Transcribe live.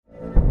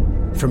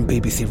From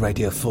BBC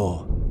Radio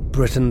 4,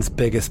 Britain's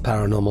biggest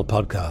paranormal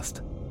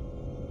podcast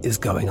is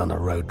going on a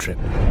road trip.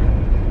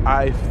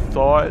 I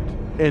thought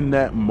in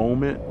that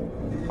moment,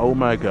 oh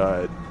my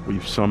God,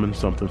 we've summoned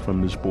something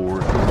from this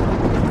board.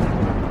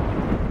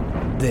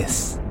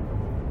 This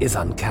is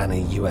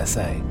Uncanny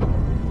USA.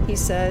 He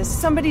says,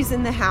 somebody's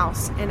in the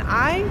house, and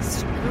I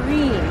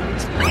screamed.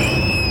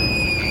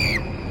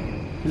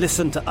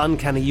 Listen to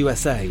Uncanny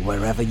USA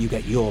wherever you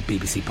get your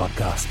BBC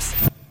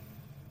podcasts,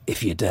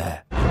 if you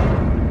dare.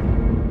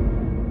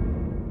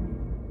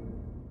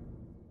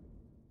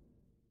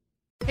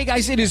 Hey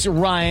guys, it is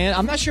Ryan.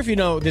 I'm not sure if you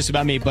know this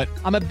about me, but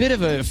I'm a bit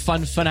of a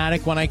fun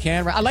fanatic when I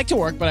can. I like to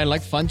work, but I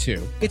like fun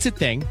too. It's a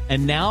thing.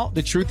 And now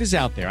the truth is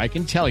out there. I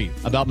can tell you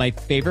about my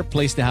favorite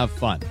place to have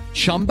fun.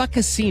 Chumba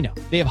Casino.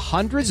 They have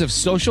hundreds of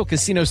social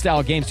casino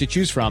style games to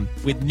choose from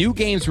with new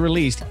games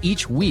released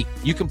each week.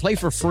 You can play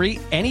for free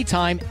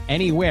anytime,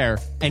 anywhere.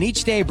 And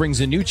each day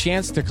brings a new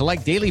chance to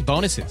collect daily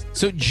bonuses.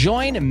 So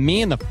join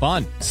me in the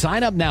fun.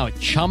 Sign up now at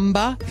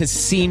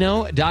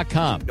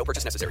ChumbaCasino.com. No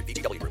purchase necessary.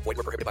 VGW Group. Void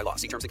where prohibited by law.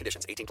 See terms and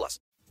conditions. 18+.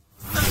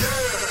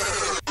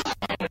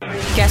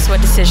 Guess what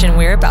decision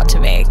we're about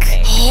to make?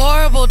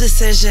 Horrible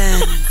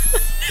decision.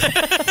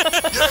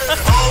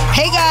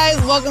 Hey guys,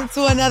 welcome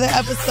to another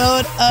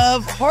episode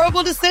of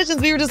Horrible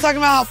Decisions. We were just talking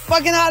about how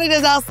fucking hot it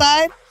is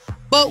outside.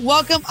 But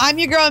welcome. I'm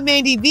your girl,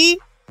 Mandy B,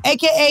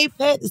 a.k.a.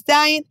 Pet the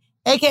Stallion,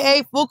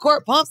 a.k.a. Full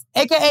Court Pumps,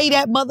 a.k.a.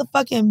 that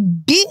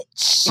motherfucking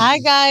bitch. Hi,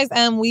 guys.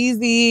 I'm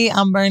Wheezy.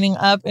 I'm burning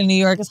up in New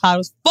York. It's hot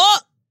as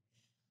fuck.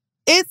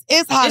 It's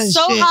hot as It's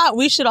so shit. hot.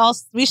 We should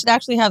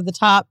actually have the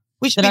top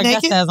We should that be our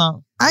naked. guest has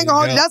on. I ain't gonna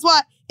hold you. That's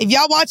why, if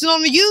y'all watching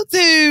on the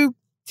YouTube,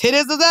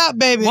 titties is out,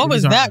 baby. What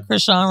was that,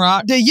 Krishan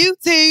Rock? The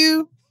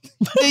YouTube.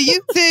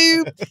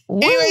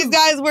 Anyways,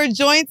 guys, we're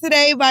joined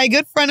today by a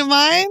good friend of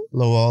mine.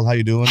 Hello, all. How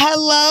you doing?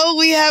 Hello,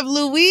 we have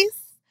Luis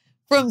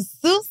from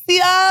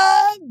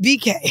Sucia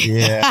BK.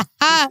 Yeah,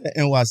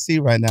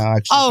 NYC right now.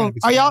 Actually, Oh,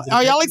 are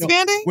y'all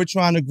expanding? We're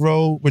trying to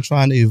grow. We're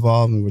trying to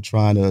evolve, and we're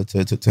trying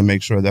to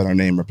make sure that our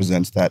name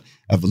represents that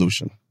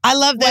evolution. I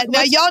love that.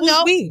 Now, y'all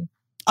know.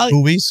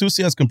 Who we?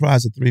 Sucia is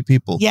comprised of 3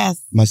 people.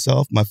 Yes.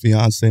 Myself, my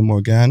fiance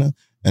Morgana,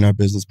 and our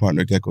business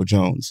partner Gecko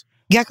Jones.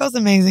 Gecko's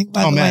amazing,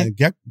 by the way.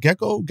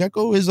 Gecko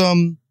is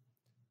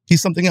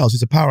he's something else.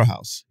 He's a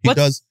powerhouse. He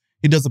does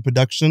the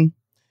production.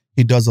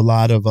 He does a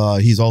lot of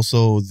he's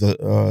also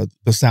the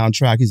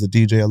soundtrack. He's a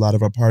DJ at a lot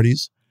of our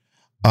parties.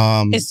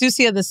 Is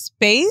Sucia the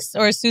space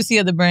or is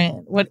Sucia the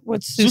brand?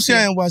 What's Sucia?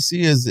 Sucia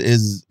NYC is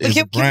a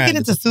Can we brand. get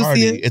into It's a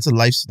party. Sucia? It's a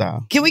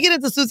lifestyle. Can we get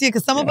into Sucia?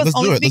 Because some of us let's do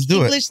only it. Let's speak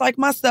do it. English like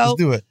myself.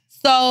 Let's do it.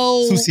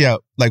 So, Sucia,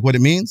 like what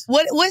it means?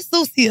 What's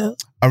Sucia?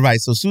 All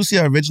right, so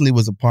Sucia originally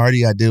was a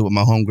party I did with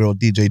my homegirl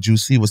DJ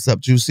Juicy. What's up,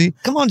 Juicy?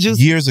 Come on,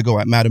 Juicy. Years ago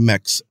at Madam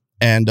X.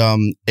 And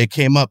it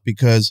came up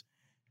because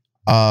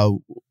I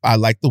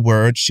liked the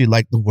word. She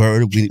liked the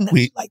word. We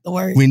like the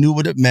word. We knew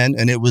what it meant,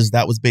 and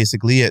that was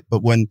basically it.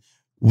 But when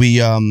we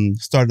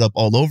started up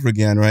all over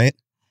again, right?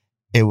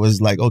 It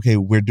was like, okay,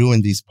 we're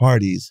doing these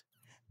parties,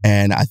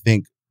 and I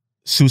think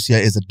Sucia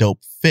is a dope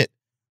fit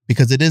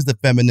because it is the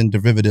feminine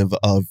derivative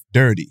of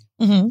dirty.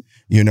 Mm-hmm.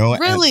 You know?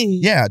 Really? And,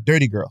 yeah,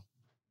 dirty girl.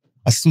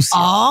 A Sucia.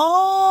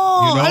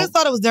 Oh, You know? I just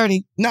thought it was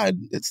dirty. No,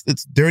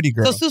 it's dirty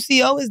girl. So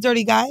Sucio is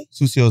dirty guy?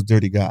 Sucio's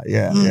dirty guy.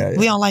 Yeah, yeah.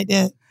 We don't like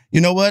that.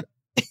 You know what?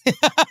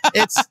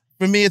 It's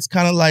for me, it's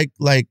kind of like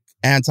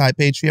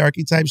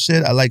anti-patriarchy type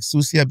shit. I like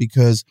Sucia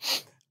because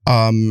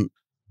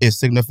it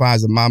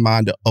signifies in my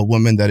mind a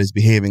woman that is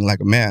behaving like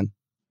a man.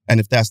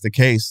 And if that's the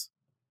case,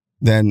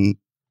 then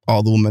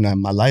all the women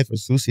in my life are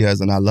Sucias,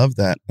 and I love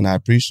that, and I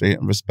appreciate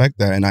and respect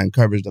that, and I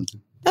encourage them to.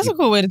 That's a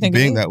cool way to think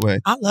being of it. that way.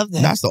 I love that.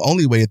 And that's the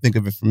only way to think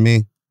of it for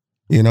me.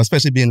 You know,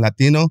 especially being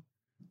Latino.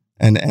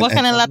 And What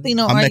kind of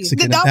Latino I'm are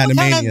Mexican you? and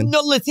Panamanian.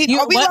 Latino.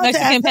 Are we What, allowed to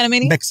Mexican, ask that?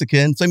 Panamanian?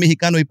 Mexican. Soy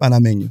mexicano y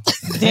panameño.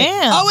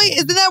 Damn. Oh, wait,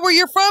 isn't that where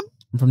you're from?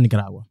 I'm from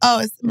Nicaragua.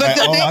 Oh, but Right?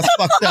 Oh, that's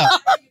fucked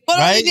up. What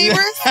are Right? your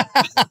neighbors?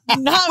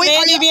 Not Wait,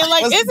 Mandy being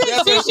like, Let's-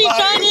 isn't sushi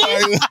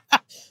Chinese?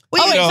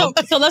 Wait, Oh,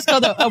 wait, so let's go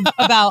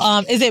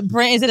about is it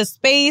brand? Is it a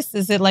space?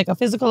 Is it like a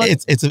physical?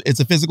 It's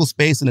a physical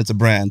space and it's a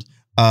brand.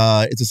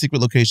 It's a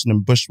secret location in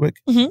Bushwick.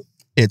 Mhm.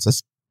 It's a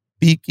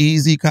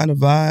speakeasy kind of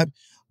vibe.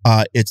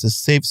 It's a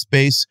safe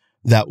space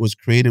that was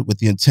created with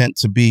the intent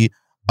to be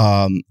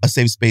a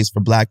safe space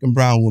for Black and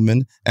brown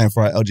women and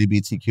for our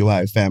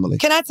LGBTQI family.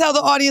 Can I tell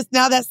the audience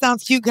now? That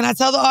sounds cute. Can I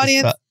tell the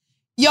audience?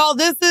 Y'all,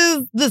 this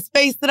is the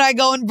space that I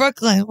go in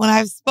Brooklyn. When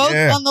I've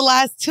spoken on the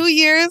last 2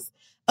 years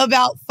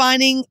about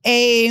finding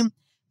a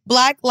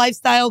Black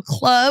lifestyle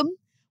club,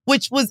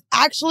 which was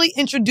actually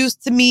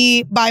introduced to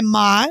me by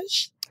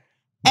Maj.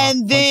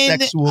 And then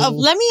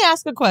let me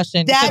ask a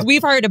question because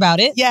we've heard about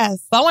it.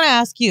 Yes. But I want to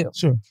ask you.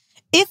 Sure.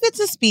 If it's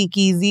a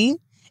speakeasy,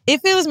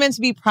 if it was meant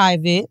to be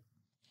private,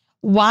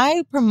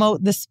 why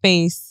promote the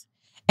space?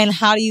 And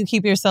how do you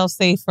keep yourself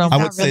safe from? I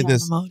would say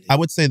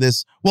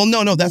this. Well,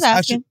 no, that's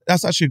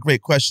actually a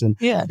great question.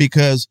 Yeah.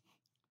 Because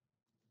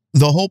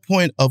the whole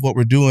point of what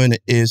we're doing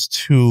is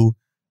to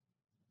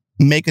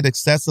make it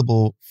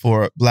accessible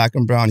for Black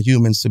and brown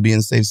humans to be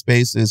in safe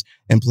spaces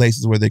and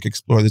places where they can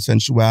explore their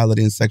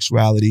sensuality and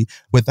sexuality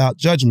without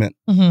judgment.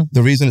 Mm-hmm.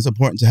 The reason it's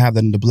important to have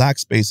that in the Black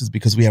space is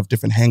because we have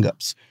different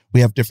hangups.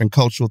 We have different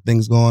cultural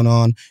things going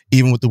on,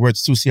 even with the word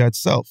sucia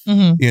itself.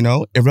 Mm-hmm. You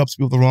know, it rubs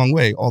people the wrong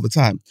way all the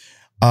time.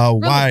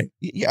 Why?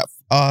 Yeah.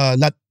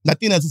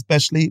 Latinas,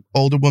 especially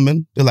older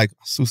women, they're like,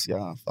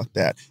 sucia, fuck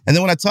that. And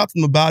then when I talk to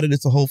them about it,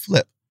 it's a whole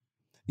flip.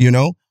 You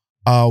know,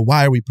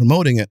 why are we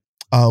promoting it?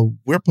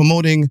 We're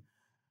promoting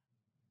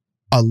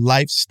a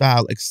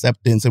lifestyle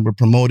acceptance, and we're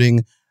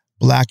promoting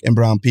Black and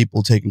brown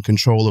people taking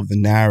control of the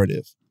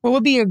narrative. What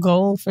would be your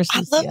goal for I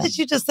sucia? love that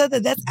you just said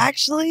that. That's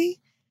actually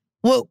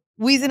what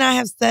Weezy and I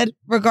have said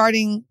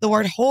regarding the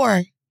word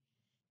whore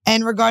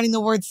and regarding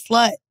the word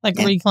slut. Like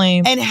and,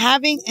 reclaim. And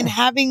having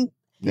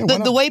Yeah,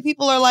 the way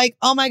people are like,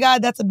 oh my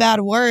God, that's a bad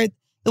word.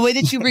 The way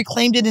that you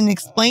reclaimed it and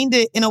explained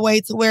it in a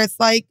way to where it's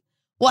like,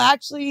 well,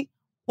 actually,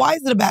 why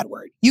is it a bad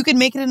word? You can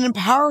make it an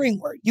empowering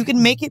word. You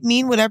can make it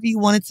mean whatever you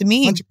want it to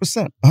mean.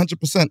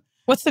 100%.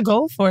 What's the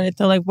goal for it?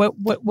 So like,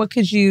 what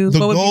could you? The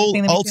what would be goal,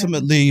 thing that makes you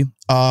happy?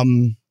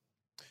 ultimately,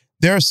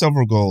 there are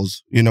several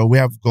goals. You know, we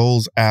have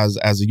goals as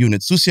a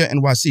unit. Sucia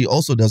NYC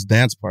also does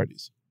dance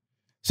parties.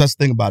 So that's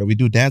the thing about it. We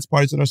do dance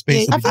parties in our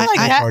space. I feel like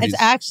that is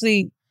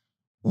actually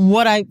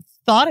what I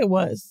thought it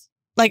was.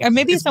 Like, or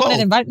maybe It's someone both.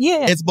 that invited.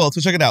 Yeah, It's both.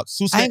 So check it out.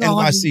 Sucia I ain't gonna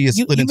hold NYC is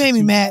you split into made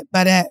me two. mad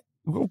by that.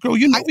 Girl,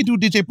 you know we do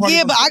DJ parties.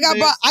 Yeah, on but I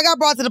Sundays. got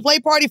brought to the play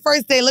party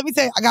first day. Let me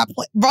tell you, I got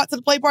brought to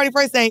the play party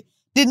first day.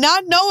 Did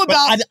not know But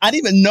about. I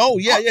didn't even know.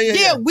 Yeah.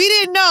 Yeah, we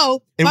didn't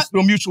know. It was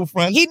through a mutual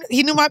friend.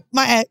 He knew my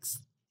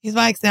ex. He's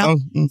my ex now.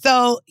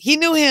 So he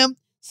knew him.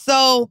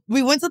 So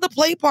we went to the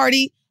play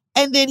party,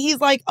 and then he's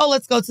like, "Oh,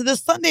 let's go to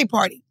this Sunday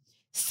party."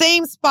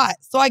 Same spot.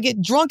 So I get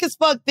drunk as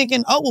fuck,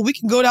 thinking, "Oh, well, we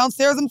can go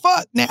downstairs and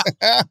fuck now."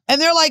 And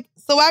they're like,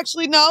 "So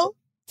actually, no.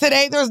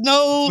 Today there's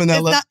no."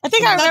 Vanilla. It's not, I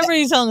think I remember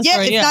you telling the yeah,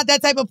 story. it's Yeah, not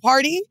that type of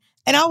party.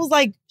 And I was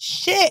like,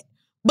 "Shit!"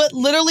 But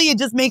literally, it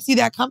just makes you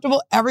that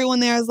comfortable. Everyone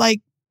there is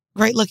like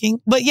great looking.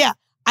 But yeah,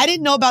 I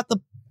didn't know about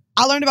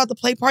I learned about the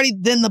play party,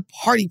 then the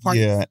party.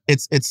 Yeah,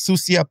 it's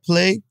Sucia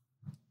Play,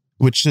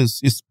 which is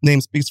its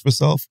name speaks for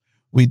itself.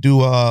 We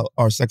do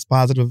our sex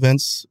positive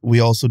events. We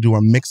also do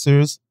our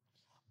mixers.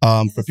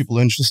 For people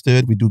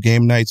interested, we do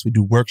game nights. We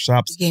do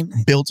workshops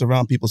built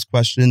around people's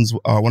questions.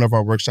 One of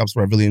our workshops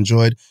where I really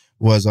enjoyed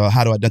was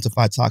how to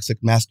identify toxic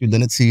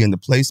masculinity in the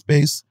play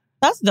space.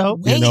 that's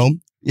dope. You know,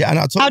 yeah. And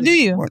I totally How do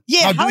you? support.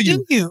 Yeah, how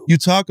do you? You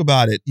talk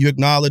about it. You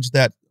acknowledge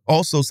that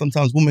also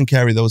sometimes women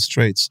carry those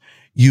traits.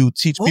 You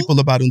teach people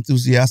about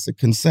enthusiastic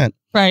consent.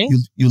 Right.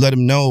 You let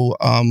them know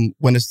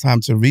when it's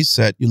time to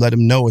reset. You let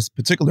them know it's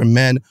particular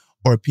men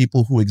or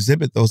people who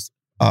exhibit those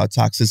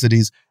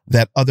toxicities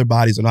that other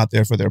bodies are not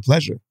there for their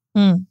pleasure.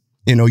 Mm.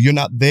 You know, you're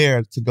not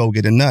there to go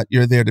get a nut.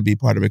 You're there to be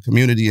part of a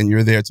community, and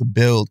you're there to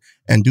build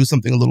and do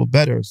something a little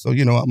better. So,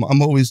 you know,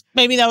 I'm always...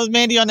 Maybe that was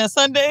Mandy on that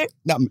Sunday.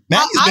 No,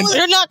 Mandy's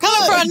You're not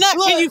coming for a nut.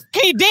 Can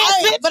you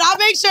dance it? But I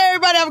make sure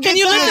everybody have a good Can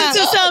you time.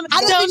 listen to some?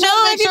 I just Don't be trying know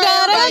to make if you sure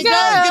got everybody it,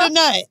 does girl. get a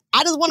nut.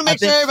 I just want to make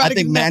sure everybody I gets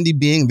think a nut. Mandy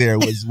being there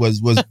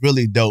was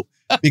really dope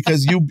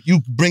because you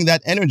bring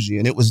that energy,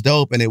 and it was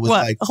dope, and it was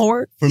What? like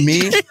Whore? for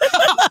me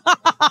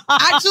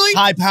Actually,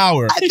 high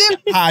power,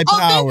 high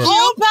power,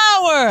 Low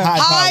power.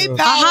 high power.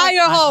 A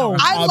higher hoe. I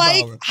High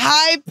like power.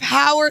 high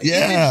power Yeah,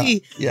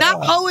 energy, yeah.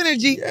 not hoe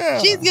energy. Yeah.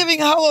 She's giving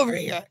hoe over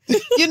here.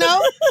 You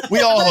know,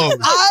 We all hoes.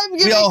 I'm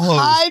giving all hoes.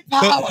 high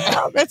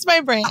power. That's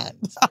my brand.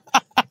 So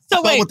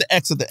But wait. with the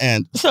X at the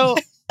end. So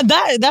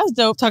that's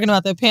dope. Talking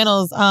about the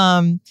panels.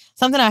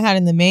 Something I had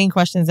in the main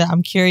questions that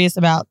I'm curious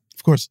about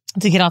Of course.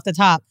 to get off the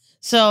top.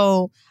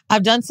 So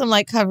I've done some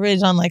like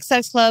coverage on like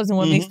sex clubs and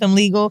what makes them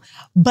legal,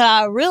 but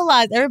I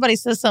realized everybody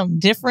says something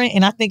different,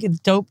 and I think it's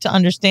dope to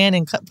understand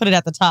and put it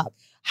at the top.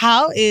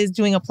 How is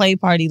doing a play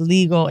party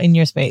legal in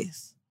your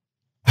space?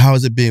 How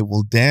is it being?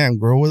 Well, damn,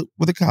 girl, where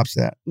the cops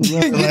at? My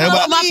point is Am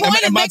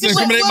I making to sure-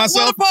 incriminate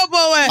myself?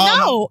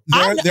 No,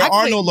 There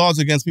are no laws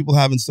against people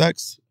having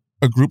sex,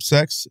 or group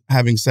sex,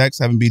 having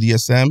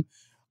BDSM.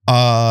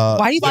 Why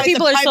do you think Like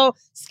people the are so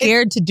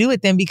scared to do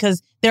it then?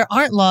 Because there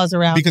aren't laws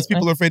around Because it,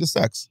 people right? are afraid of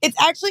sex. It's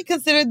actually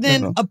considered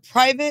then No. a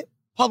private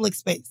public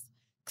space.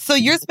 So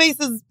your space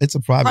is It's a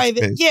private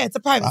space. Yeah, it's a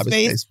private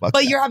space. Fuck But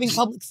that. you're having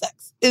public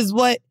sex is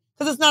what,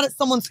 because it's not at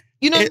someone's,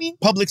 you know what I mean?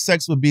 Public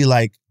sex would be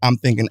like, I'm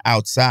thinking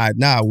outside.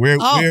 Nah, we're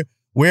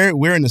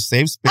in a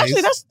safe space.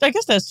 Actually, I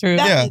guess that's true.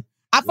 Yeah.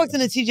 I fucked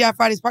in a TGI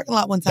Fridays parking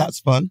lot one time. That's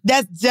fun.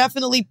 That's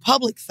definitely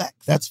public sex.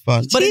 That's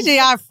fun. But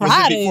TGI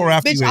Fridays. before or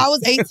after Bitch, you I ate?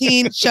 was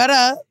 18. Shut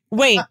up.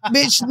 Wait,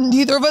 Bitch,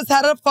 neither of us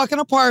had a fucking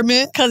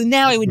apartment. because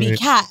now it would be Right.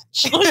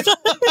 catch.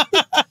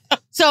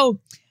 So,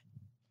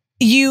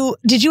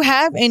 did you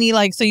have any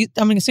like? So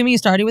I'm assuming you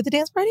started with the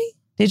dance party.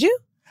 Did you?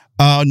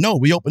 No,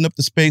 we opened up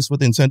the space with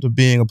the intent of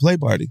being a play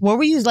party. What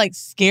were you like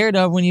scared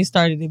of when you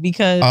started it?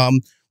 Because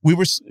We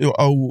were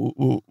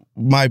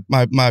my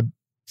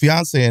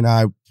fiance and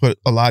I put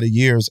a lot of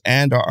years,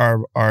 and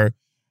our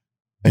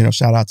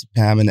shout out to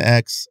Pam and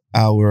X,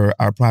 our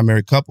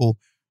primary couple.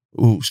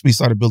 we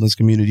started building this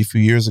community a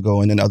few years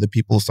ago, and then other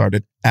people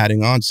started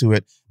adding on to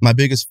it. My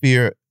biggest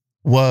fear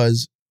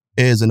is,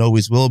 and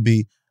always will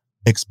be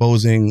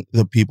exposing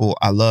the people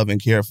I love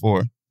and care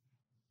for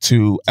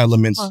to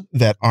elements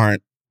that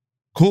aren't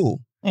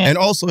cool. Yeah. And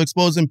also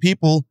exposing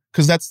people,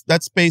 because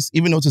that space,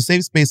 even though it's a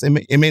safe space,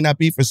 it may not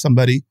be for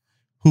somebody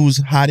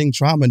who's hiding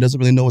trauma and doesn't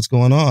really know what's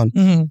going on.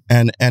 Mm-hmm.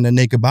 And a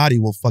naked body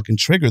will fucking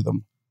trigger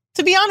them.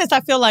 To be honest,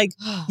 I feel like,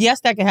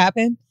 yes, that could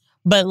happen.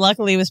 But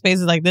luckily with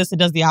spaces like this, it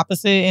does the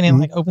opposite and it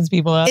like opens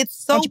people up. It's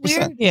so 100%.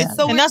 weird. Yeah. It's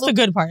so and weird. that's the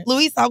good part.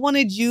 Luis, I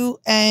wanted you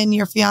and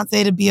your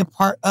fiance to be a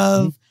part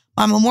of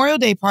my Memorial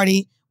Day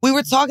party. We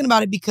were talking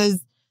about it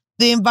because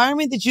the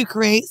environment that you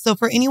create. So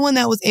for anyone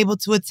that was able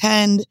to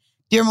attend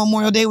during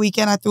Memorial Day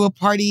weekend, I threw a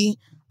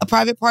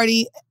private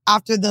party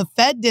after the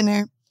Fed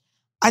dinner.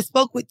 I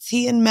spoke with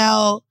T and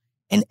Mel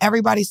and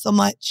everybody so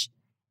much.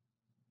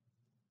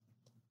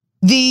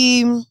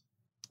 The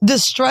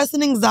stress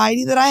and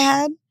anxiety that I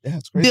had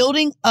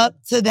building up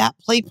to that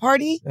play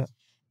party. Yeah.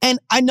 And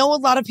I know a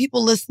lot of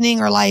people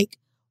listening are like,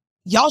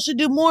 y'all should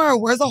do more.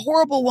 Where's a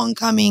horrible one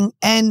coming?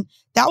 And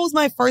that was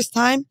my first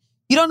time.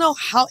 You don't know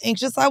how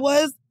anxious I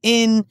was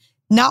in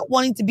not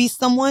wanting to be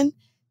someone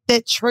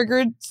that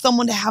triggered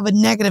someone to have a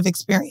negative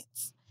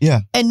experience.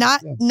 Yeah. And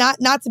not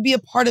to be a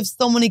part of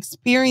someone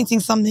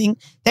experiencing something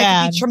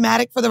that could be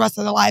traumatic for the rest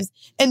of their lives.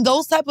 And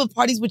those type of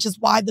parties, which is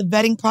why the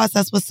vetting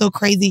process was so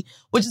crazy,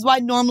 which is why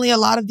normally a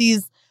lot of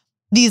these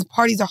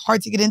parties are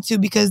hard to get into,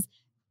 because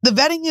the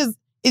vetting is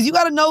you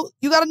gotta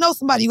know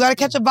somebody. You gotta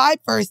catch a vibe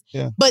first.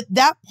 Yeah. But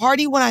that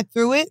party, when I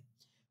threw it,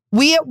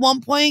 we at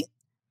one point,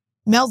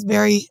 Mel's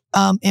very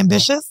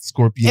ambitious.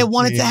 Scorpion. It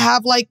wanted to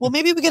have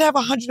maybe we could have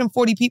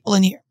 140 people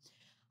in here.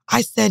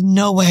 I said,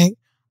 no way.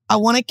 I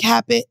want to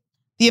cap it.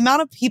 The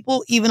amount of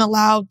people even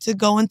allowed to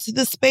go into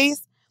the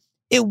space,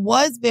 it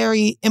was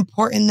very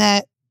important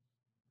that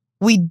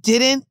we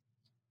didn't,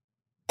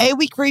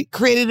 we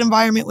created an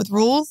environment with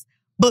rules,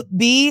 but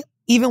B,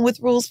 even with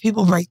rules,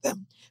 people break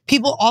them.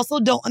 People also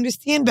don't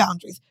understand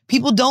boundaries.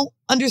 People don't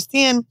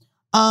understand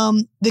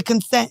the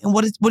consent. And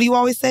what do you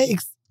always say?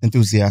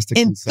 Enthusiastic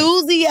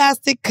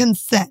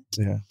consent.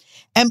 Yeah.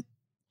 And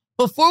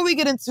before we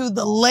get into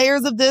the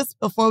layers of this,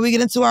 before we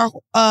get into our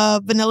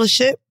vanilla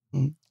shit,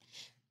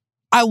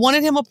 I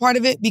wanted him a part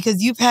of it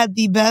because you've had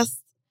the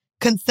best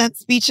consent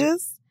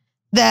speeches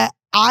that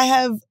I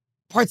have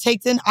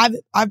partaked in.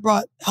 I've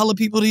brought hella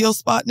people to your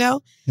spot now.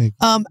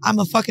 I'm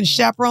a fucking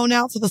chaperone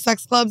now to the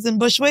sex clubs in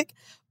Bushwick.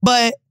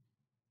 But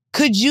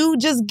could you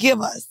just give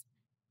us,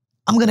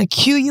 I'm going to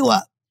cue you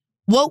up.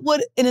 What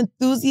would an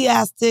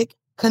enthusiastic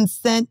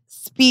consent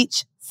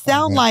speech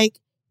sound like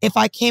if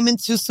I came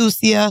into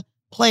Susia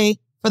play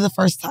for the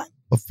first time?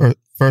 Well,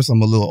 first,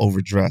 I'm a little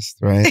overdressed,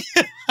 right?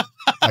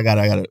 I got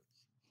it.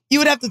 You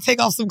would have to take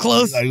off some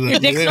clothes. Your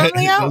dick's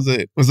normally out?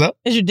 What's up?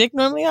 Is your dick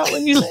normally out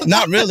when you say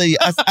Not really.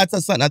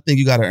 That's something I think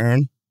you got to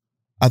earn.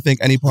 I think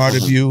any part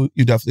of you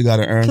definitely got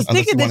to earn. Because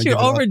thinking that you're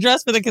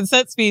overdressed for the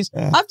consent speech,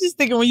 I'm just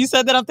thinking when you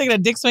said that, I'm thinking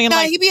of dick swinging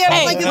he be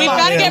having we've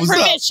got to get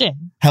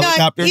permission.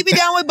 Helicopter. He be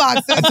down with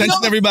boxers.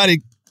 Attention,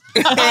 everybody.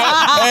 hey,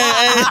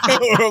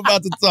 we're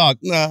about to talk.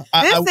 Nah,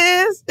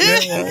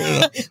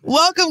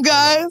 Welcome,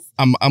 guys.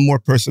 I'm more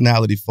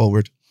personality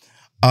forward.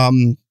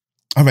 All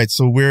right,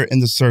 so we're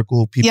in the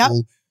circle.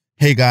 People,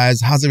 hey guys,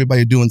 how's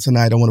everybody doing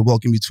tonight? I want to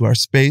welcome you to our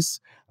space.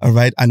 All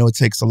right, I know it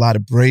takes a lot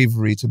of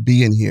bravery to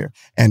be in here.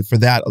 And for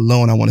that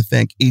alone, I want to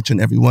thank each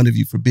and every one of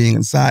you for being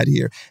inside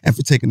here and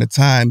for taking the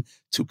time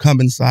to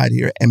come inside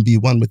here and be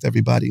one with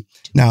everybody.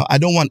 Now, I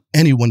don't want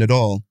anyone at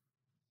all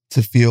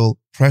to feel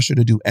pressure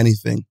to do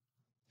anything,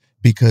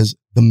 because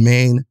the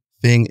main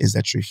thing is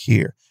that you're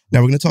here.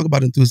 Now, we're going to talk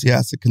about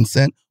enthusiastic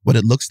consent, what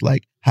it looks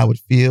like, how it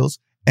feels,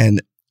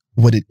 and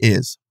what it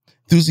is.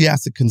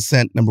 Enthusiastic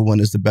consent, number one,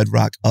 is the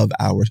bedrock of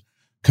our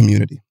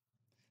community.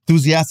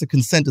 Enthusiastic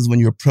consent is when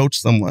you approach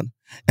someone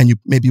and you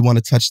maybe want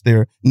to touch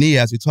their knee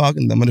as you're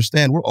talking to them.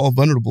 Understand, we're all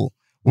vulnerable.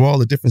 We're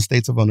all at different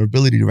states of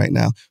vulnerability right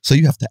now. So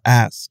you have to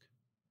ask,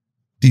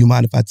 do you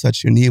mind if I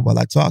touch your knee while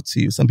I talk to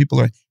you? Some people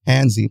are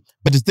handsy,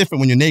 but it's different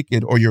when you're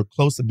naked or you're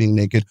close to being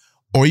naked,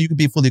 or you could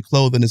be fully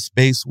clothed in a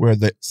space where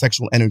the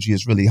sexual energy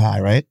is really high,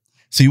 right?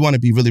 So you want to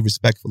be really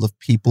respectful of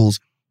people's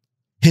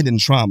hidden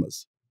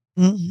traumas.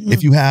 Mm-hmm.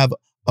 If you have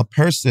a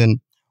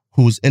person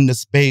who's in the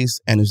space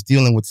and is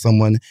dealing with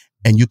someone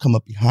and you come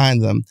up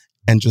behind them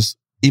and just,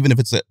 even if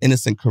it's an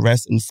innocent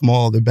caress and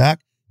small their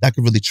back, that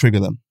could really trigger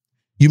them.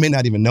 You may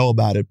not even know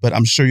about it, but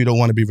I'm sure you don't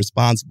want to be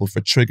responsible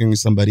for triggering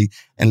somebody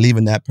and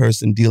leaving that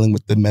person dealing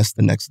with the mess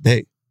the next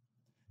day.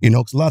 You know,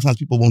 because a lot of times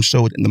people won't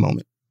show it in the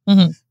moment.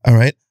 Mm-hmm. All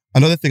right.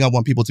 Another thing I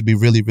want people to be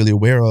really, really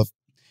aware of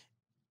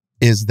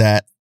is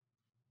that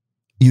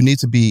you need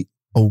to be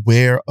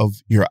aware of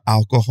your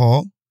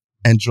alcohol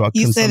and drug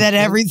consumption. You say that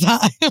every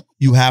time.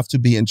 You have to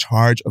be in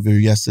charge of your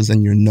yeses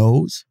and your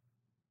nos.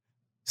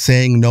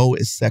 Saying no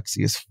is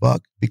sexy as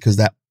fuck because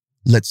that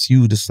lets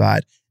you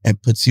decide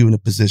and puts you in a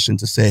position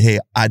to say, hey,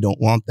 I don't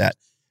want that.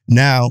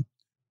 Now,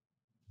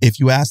 if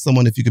you ask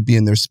someone if you could be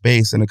in their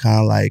space and they're kind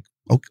of like,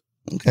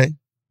 okay,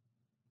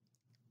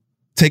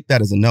 take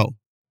that as a no.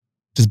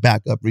 just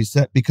back up,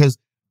 reset, because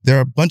there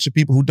are a bunch of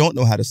people who don't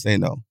know how to say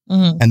no.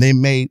 And they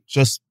may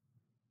just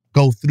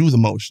go through the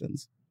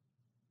motions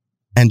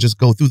and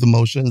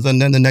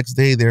then the next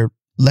day they're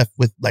left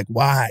with like,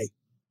 why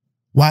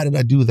did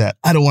I do that?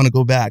 I don't want to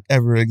go back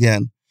ever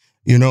again.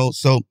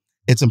 So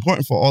it's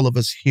important for all of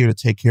us here to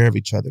take care of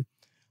each other.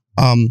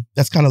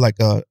 That's kind of like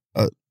a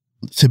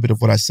tidbit of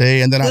what I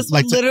say. And then this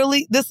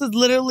is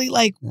literally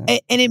like,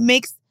 and it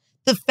makes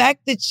the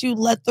fact that you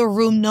let the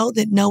room know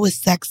that no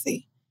is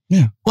sexy.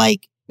 Yeah.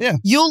 Like,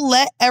 you'll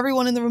let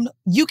everyone in the room know.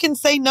 You can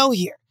say no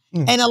here.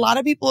 And a lot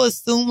of people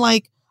assume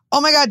like,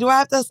 oh my God, do I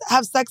have to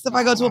have sex if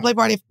I go to a play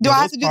party? Do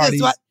I have to do this?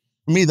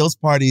 For me, those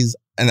parties,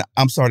 and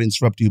I'm sorry to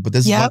interrupt you, but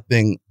this is one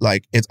thing,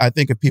 like, I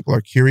think if people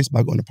are curious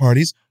about going to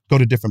parties, go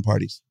to different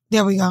parties.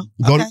 There we go.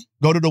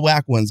 Go to the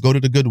whack ones, go to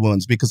the good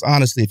ones, because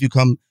honestly, if you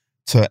come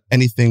to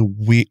anything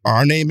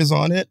our name is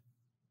on it,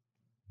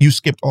 you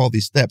skipped all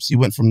these steps. You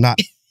went from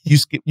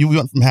you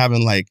went from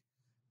having like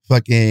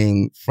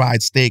fucking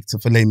fried steak to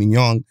filet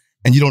mignon,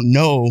 and you don't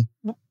know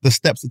the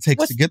steps it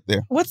takes to get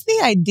there. What's the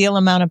ideal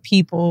amount of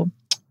people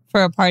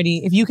for a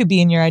party if you could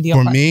be in your ideal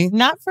party? Me?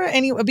 Not for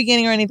a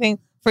beginning or anything,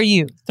 for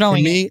you,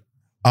 throwing it.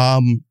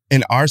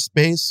 In our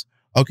space,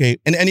 okay,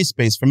 in any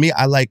space, for me,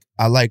 I like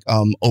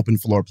open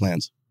floor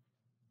plans.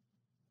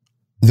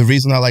 The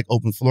reason I like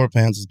open floor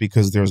plans is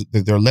because there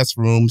are less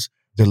rooms,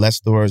 there are less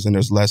doors, and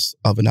there's less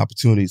of an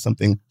opportunity.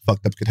 Something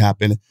fucked up could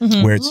happen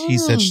where it's he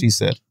said, she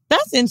said.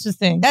 That's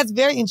interesting. That's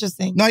very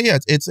interesting. No, yeah,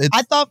 it's.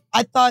 I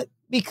thought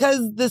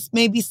because this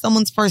may be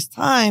someone's first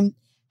time,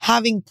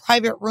 having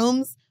private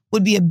rooms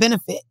would be a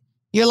benefit.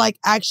 You're like,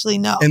 actually,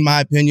 no. In my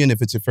opinion,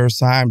 if it's your first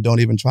time, don't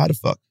even try to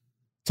fuck.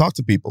 Talk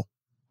to people.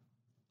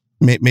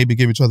 Maybe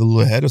give each other a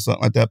little head or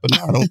something like that, but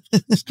no, don't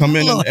just come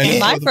in and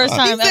my first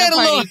time at a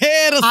party,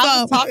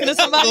 I was talking to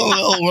somebody.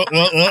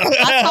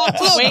 I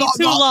talked way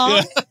too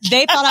long.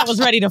 They thought I was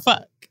ready to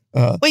fuck.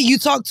 Wait, you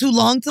talked too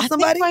long to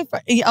somebody?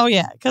 Oh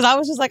yeah, because I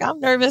was just like, I'm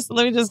nervous.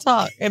 Let me just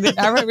talk. And then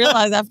I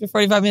realized after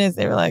 45 minutes,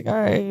 they were like, all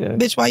right,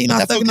 bitch, why you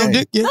not sucking no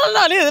dick yet? No.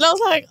 And I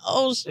was like,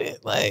 oh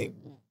shit, like.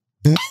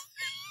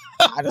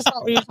 I just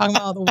thought we were talking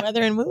about the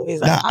weather and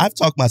movies. Like, I've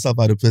talked myself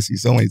out of pussy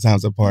so many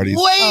times at parties.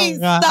 Wait,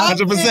 stop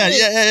 100%.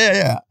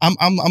 Yeah.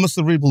 I'm a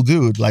cerebral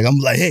dude. Like, I'm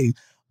like, hey,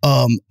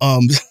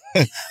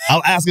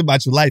 I'll ask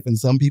about your life. And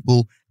some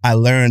people I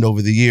learned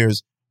over the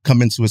years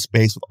come into a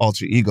space with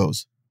alter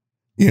egos.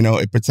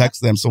 It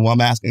protects them. So when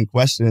I'm asking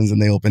questions and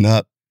they open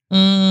up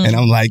and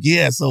I'm like,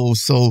 yeah, so when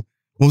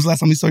was the last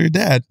time you saw your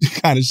dad?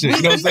 Kind of shit.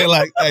 You know what I'm saying?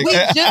 Like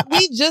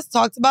we just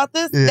talked about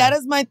this. Yeah. That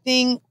is my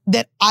thing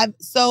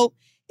so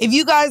if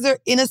you guys are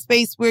in a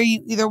space where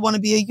you either want to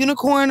be a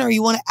unicorn or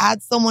you want to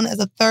add someone as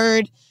a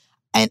third,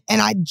 and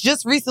I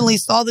just recently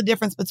saw the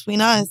difference between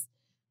us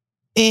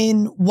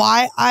in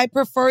why I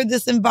prefer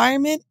this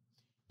environment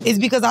is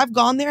because I've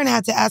gone there and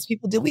had to ask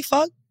people, did we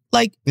fuck?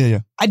 Like,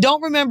 I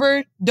don't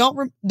remember,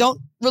 don't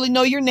really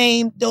know your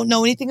name, don't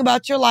know anything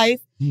about your life.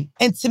 Mm-hmm.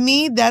 And to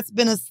me, that's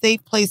been a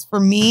safe place for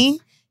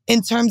me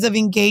in terms of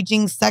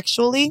engaging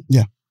sexually.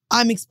 Yeah.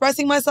 I'm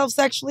expressing myself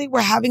sexually.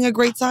 We're having a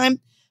great time.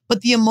 But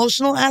the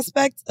emotional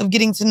aspect of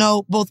getting to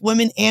know both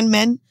women and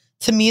men,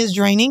 to me, is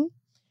draining.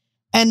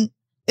 And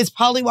it's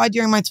probably why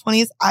during my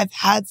 20s, I've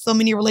had so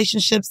many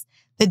relationships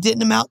that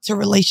didn't amount to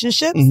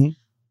relationships. Mm-hmm.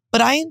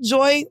 But I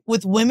enjoy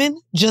with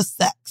women just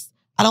sex.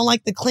 I don't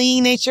like the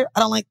clinging nature. I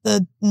don't like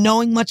the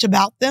knowing much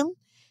about them.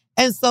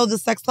 And so the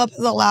sex club has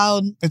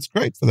allowed... It's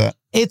great for that.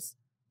 It's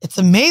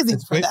amazing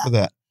it's great for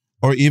that.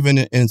 Or even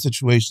in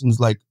situations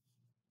like,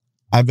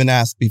 I've been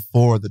asked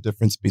before the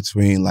difference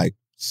between like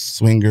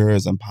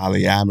swingers and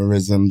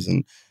polyamorisms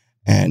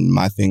and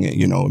my thing,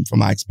 from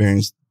my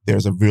experience,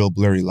 there's a real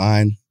blurry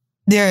line.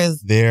 There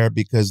is.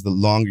 Because the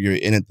longer you're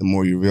in it, the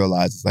more you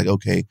realize it's like,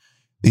 okay,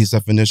 these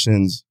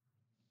definitions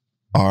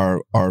are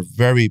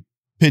very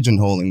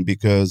pigeonholing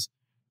because,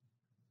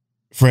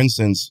 for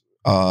instance,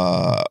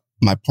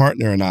 my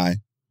partner and I,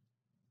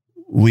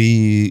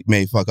 we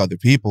may fuck other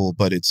people,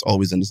 but it's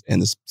always in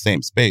the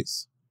same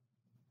space.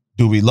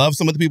 Do we love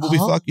some of the people we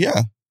fuck?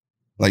 Yeah.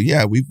 Like,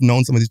 yeah, we've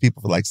known some of these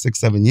people for like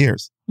 6-7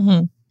 years.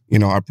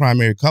 Mm-hmm. Our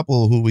primary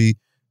couple who we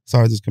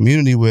started this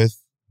community with,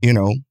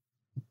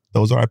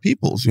 those are our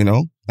peoples,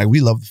 like we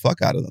love the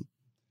fuck out of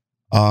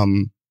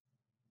them.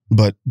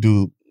 But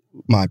do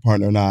my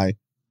partner and I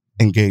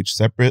engage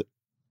separate?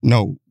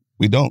 No,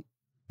 we don't.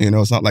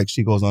 It's not like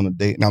she goes on a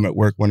date and I'm at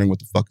work wondering what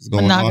the fuck is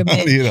going on.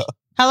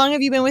 How long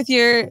have you been with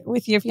your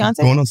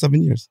fiance? Going on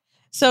 7 years.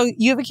 So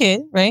you have a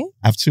kid, right?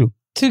 I have 2.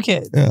 2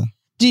 kids. Yeah.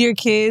 Do your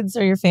kids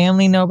or your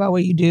family know about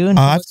what you do? And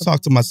I've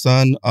talked to my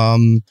son. How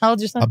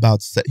old's your son?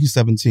 He's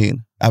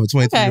 17. I have a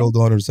 23-year-old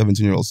daughter and a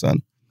 17-year-old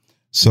son.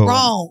 So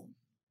grown.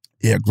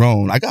 Yeah,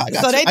 grown. I got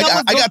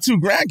 2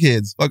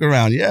 grandkids. Fuck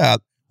around. Yeah.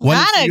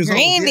 Not a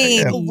granny.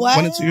 Yeah.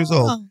 1 and 2 years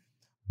old.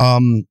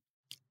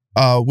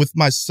 With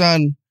my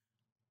son,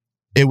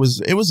 it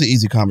was an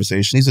easy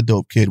conversation. He's a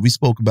dope kid. We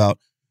spoke about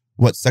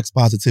what sex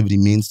positivity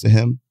means to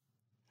him,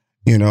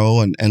 and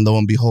lo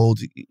and behold,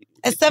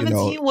 At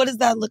 17, what does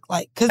that look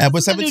like? Because At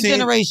it's a new 17,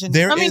 generation.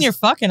 You're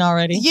fucking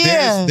already.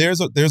 Yeah. There's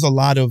a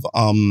lot of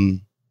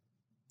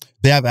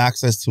they have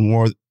access to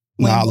more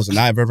knowledge than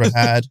I've ever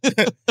had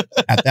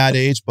at that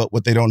age, but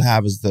what they don't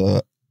have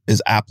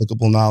is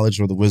applicable knowledge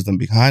or the wisdom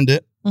behind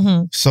it.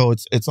 Mm-hmm. So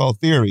it's all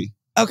theory.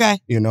 Okay.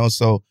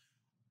 So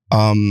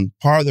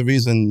part of the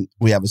reason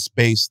we have a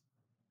space,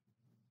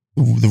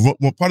 part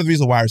of the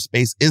reason why our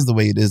space is the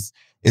way it is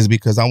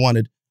because I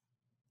wanted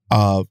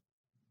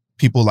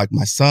people like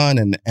my son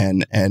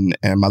and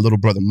my little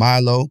brother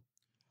Milo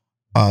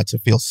to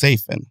feel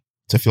safe and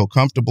to feel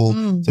comfortable,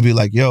 to be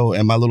like, yo,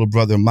 and my little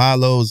brother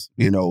Milo's,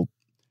 it's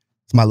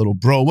my little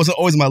bro. It wasn't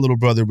always my little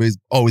brother, but he's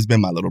always been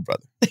my little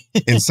brother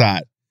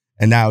inside.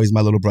 And now he's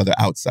my little brother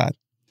outside,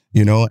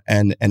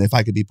 and if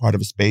I could be part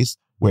of a space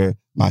where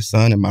my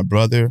son and my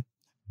brother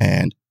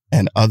and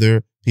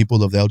other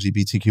people of the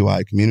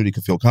LGBTQI community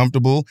could feel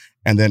comfortable,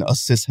 and then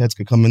us cisheads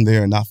could come in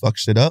there and not fuck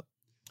shit up,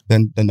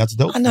 then that's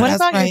dope. What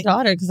about your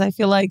daughter? Because I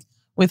feel like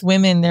with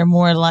women, they're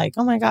more like,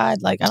 oh my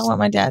God, like I don't want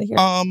my dad here.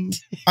 I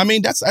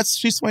mean, that's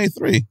she's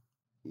 23.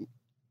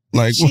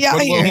 Like, she out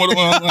here.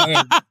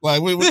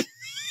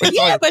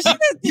 Yeah, but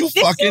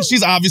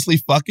she's obviously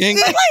fucking.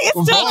 It's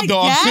still Raw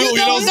dog too, you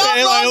know what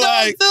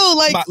I'm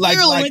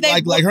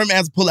saying? Like her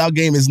man's pull-out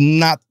game is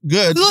not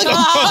good.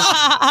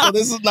 So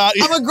this is not.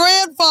 I'm a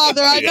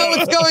grandfather. I know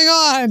what's going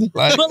on.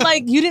 But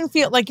like, you didn't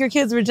feel like your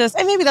kids were just,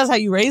 and maybe that's how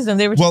you raised them.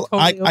 They were just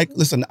totally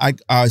listen.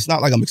 It's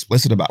not like I'm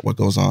explicit about what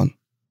goes on.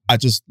 I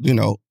just,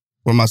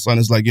 when my son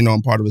is like,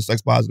 I'm part of a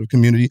sex positive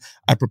community,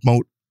 I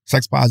promote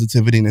sex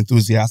positivity and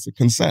enthusiastic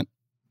consent,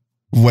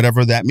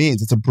 whatever that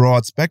means. It's a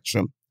broad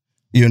spectrum.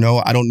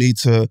 I don't need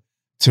to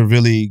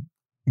really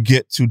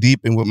get too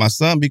deep in with my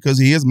son because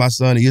he is my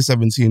son. He is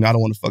 17. I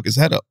don't want to fuck his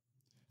head up.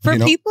 For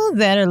people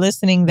that are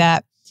listening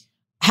that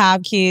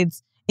have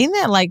kids in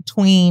that like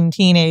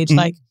teenage,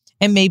 like,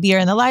 and maybe are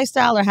in the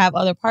lifestyle or have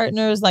other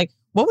partners, like,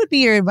 what would be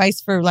your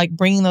advice for like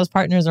bringing those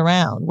partners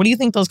around? What do you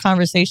think those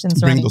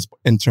conversations are? Bring those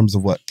in terms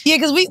of what? Yeah,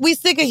 because we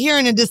sick of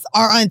hearing it. This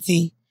our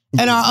auntie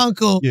and our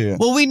uncle. Yeah.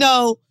 Well, we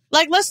know.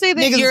 Like, let's say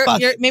that you're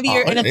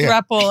in a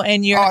throuple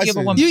and you're a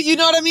woman. You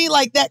know what I mean?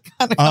 Like that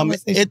kind of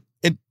conversation.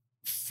 It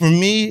for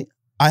me,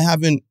 I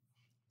think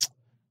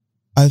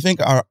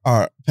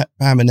our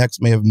Pam and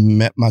X may have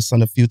met my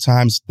son a few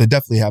times. They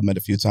definitely have met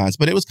a few times,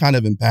 but it was kind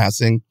of in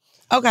passing.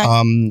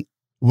 Okay.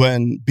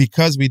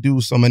 Because we do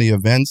so many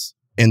events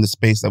in the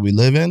space that we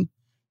live in,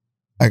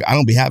 like I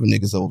don't be having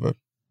niggas over.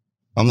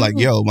 I'm like,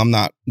 yo,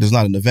 there's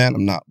not an event.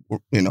 I'm not,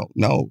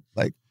 no,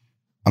 like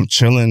I'm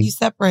chilling. You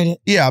separated.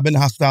 Yeah, I've been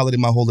in hospitality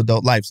my whole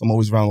adult life, so I'm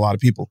always around a lot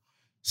of people.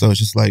 So it's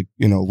just like,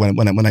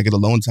 when I get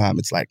alone time,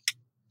 it's like,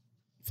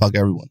 fuck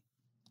everyone.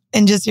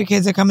 And just your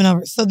kids are coming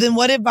over. So then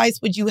what advice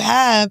would you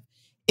have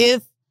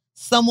if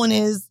someone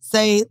is,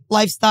 say,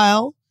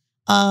 lifestyle,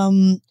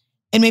 and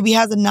maybe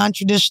has a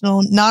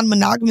non-traditional,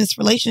 non-monogamous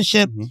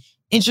relationship,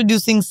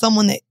 introducing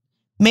someone that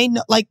may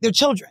know, like their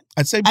children?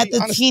 I'd say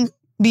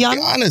be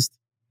honest.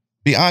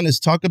 Be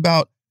honest. Talk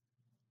about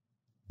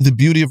the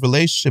beauty of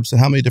relationships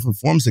and how many different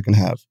forms it can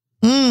have.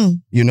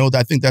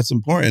 I think that's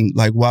important.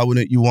 Like, why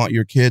wouldn't you want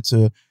your kid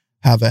to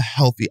have a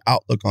healthy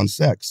outlook on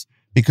sex?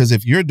 Because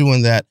if you're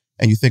doing that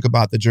and you think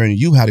about the journey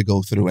you had to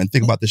go through and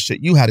think about the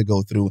shit you had to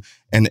go through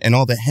and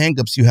all the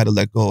hangups you had to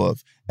let go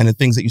of and the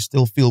things that you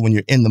still feel when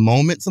you're in the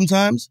moment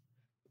sometimes,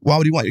 why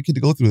would you want your kid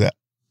to go through that?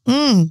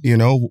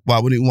 Why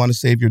wouldn't you want to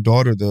save your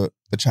daughter the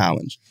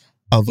challenge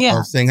of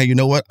saying, hey, you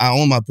know what? I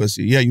own my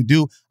pussy. Yeah, you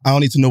do. I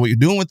don't need to know what you're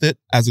doing with it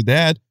as a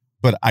dad,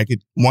 but I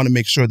could want to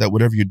make sure that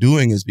whatever you're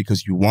doing is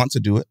because you want to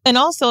do it. And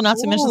also, not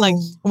to mention, like,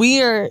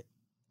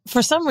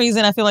 for some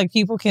reason, I feel like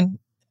people can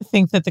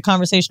think that the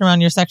conversation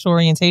around your sexual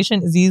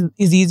orientation is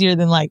easier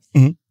than like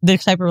the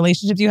type of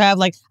relationships you have.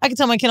 Like, I can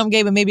tell my kid I'm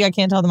gay, but maybe I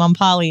can't tell them I'm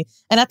poly.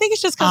 And I think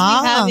it's just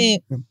because we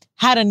haven't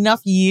had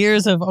enough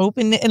years of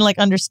openness and like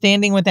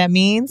understanding what that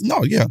means.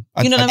 No, yeah.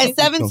 You know what I mean? At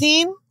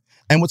 17,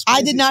 and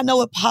I did not know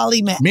what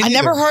poly meant. I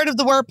never heard of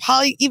the word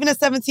poly, even at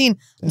 17.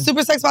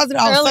 Super sex positive.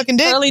 I was sucking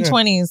dick. Early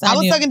 20s. I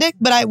was sucking dick,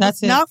 but I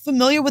was not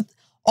familiar with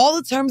all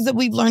the terms that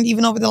we've learned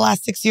even over the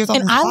last 6 years on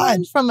this pod. And I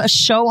learned from a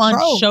show on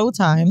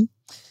Showtime.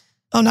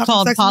 Oh, not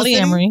called from Sex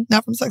polyamory.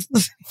 Not from Sex and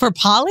the City. For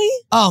poly?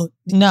 Oh,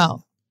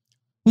 no.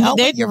 No,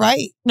 you're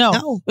right. No.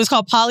 It was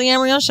called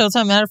Polyamory on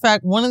Showtime. Matter of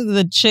fact, one of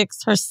the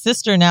chicks, her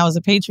sister now is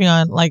a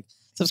Patreon like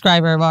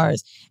subscriber of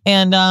ours.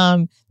 And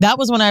that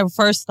was when I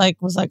first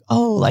was like,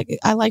 oh, like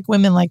I like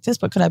women like this,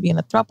 but could I be in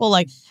a throuple?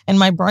 Like, and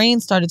my brain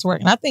started to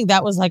work. And I think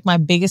that was like my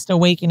biggest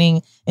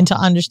awakening into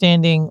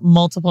understanding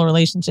multiple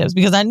relationships,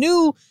 because I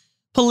knew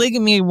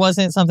polygamy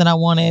wasn't something I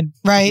wanted.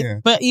 Right. Yeah.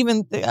 But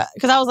even,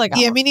 because I was like,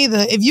 yeah, me neither.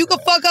 If you could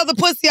fuck other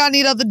pussy, I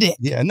need other dick.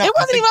 Yeah, no, it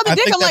wasn't even other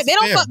dick. I'm like, they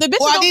don't fuck, the bitches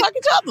don't fuck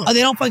each other. Oh,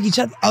 they don't fuck each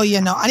other. Oh, yeah,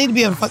 no. I need to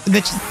be able to fuck the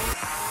bitches.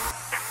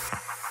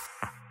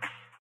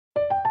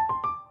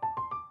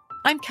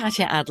 I'm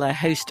Katya Adler,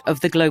 host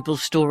of The Global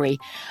Story.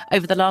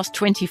 Over the last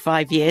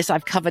 25 years,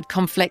 I've covered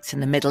conflicts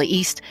in the Middle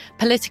East,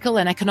 political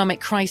and economic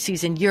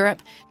crises in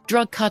Europe,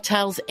 drug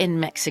cartels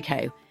in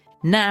Mexico.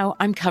 Now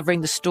I'm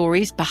covering the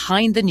stories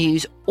behind the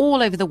news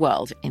all over the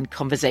world in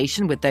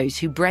conversation with those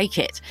who break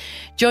it.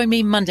 Join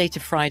me Monday to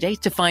Friday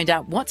to find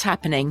out what's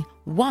happening,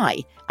 why,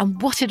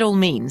 and what it all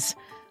means.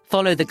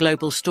 Follow The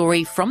Global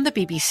Story from the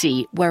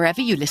BBC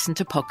wherever you listen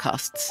to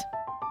podcasts.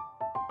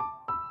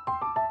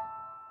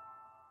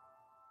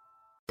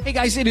 Hey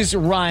guys, it is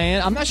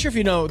Ryan. I'm not sure if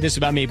you know this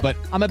about me, but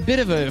I'm a bit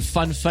of a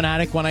fun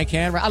fanatic when I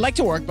can. I like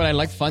to work, but I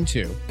like fun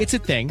too. It's a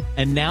thing.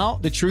 And now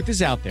the truth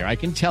is out there. I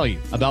can tell you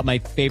about my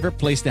favorite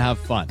place to have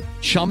fun.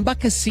 Chumba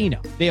Casino.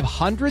 They have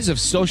hundreds of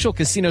social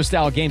casino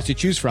style games to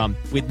choose from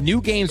with new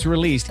games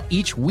released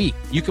each week.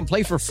 You can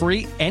play for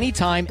free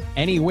anytime,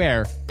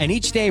 anywhere. And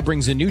each day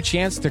brings a new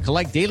chance to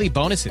collect daily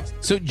bonuses.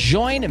 So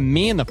join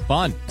me in the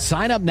fun.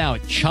 Sign up now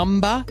at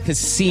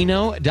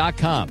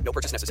ChumbaCasino.com. No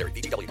purchase necessary.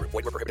 VGW Group.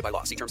 Void where prohibited by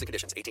law. See terms and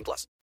conditions. 18+.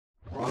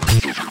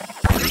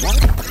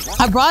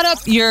 I brought up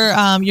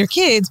your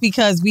kids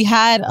because we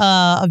had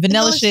a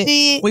vanilla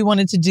shit we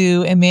wanted to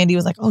do, and Mandy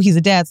was like, "Oh, he's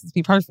a dad, so it's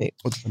be perfect."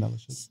 What's vanilla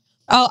shit?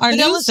 Oh, our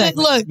Vanilla new shit. segment.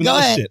 Look, Vanilla go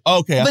ahead. shit.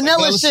 Okay.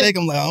 Vanilla shit. shake.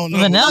 I'm like, I don't know.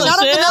 Vanilla Not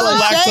a shit. vanilla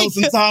Lactose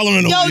shake.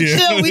 intolerant Yo, over here.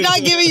 chill. We're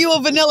not giving you a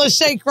vanilla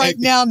shake right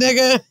now,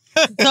 nigga.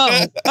 So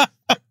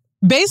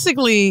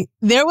basically,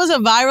 there was a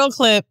viral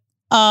clip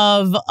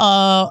of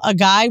a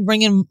guy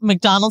bringing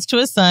McDonald's to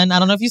his son. I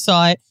don't know if you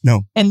saw it.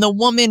 No. And the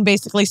woman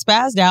basically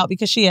spazzed out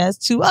because she has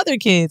 2 other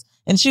kids.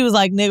 And she was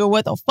like, nigga,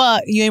 what the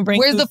fuck? You ain't bring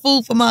Where's the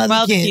food for my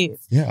other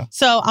kids? Yeah.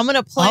 So I'm going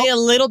to play a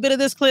little bit of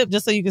this clip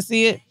just so you can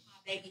see it.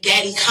 Baby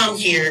daddy come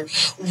here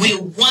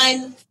with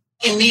one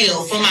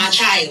meal for my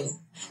child.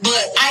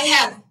 But I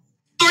have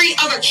 3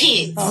 other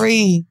kids.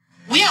 3.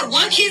 We have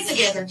 1 kid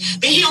together,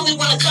 but he only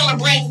want to come and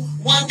bring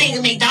one thing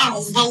to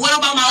McDonald's. But what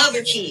about my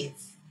other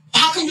kids?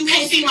 How come you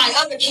can't feed my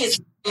other kids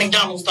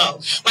McDonald's though?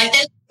 Like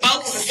that's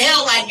bogus as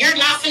hell. Like you're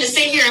not finna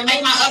sit here and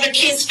make my other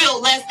kids feel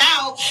left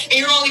out, and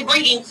you're only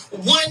bringing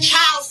one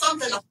child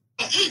something.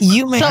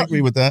 I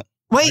agree with that.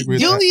 Wait,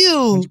 do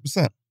you?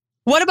 100%.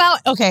 What about,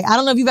 okay, I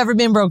don't know if you've ever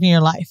been broke in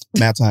your life.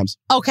 Mad times.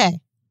 Okay.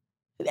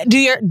 Do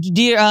your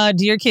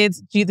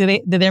kids, do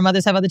their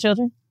mothers have other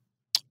children?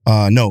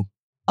 No.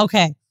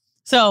 Okay.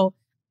 So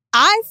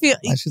I feel,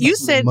 Actually, you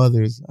that's said.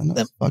 mothers. I know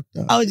it's fucked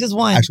up. Oh, just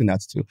one. Actually,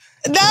 that's 2.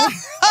 No.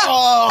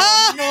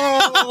 Oh,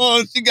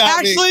 no. She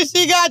got me. Actually,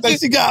 she got you.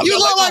 She got me. You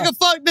look like a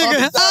fuck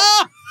nigga.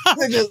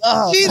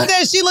 She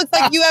said she looks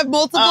like you have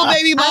multiple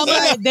baby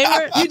mamas.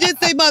 You did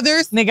say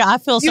mothers. Nigga, I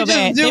feel so you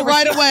bad. just do They it were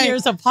right 6 away.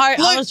 years apart.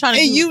 Look, I was trying to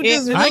and do you it.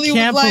 just really I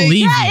can't was like,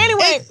 believe yeah, you.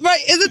 anyway.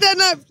 Right, isn't that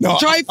not No, I'm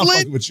trifling?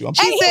 fucking with you. I'm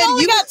Hey, She he said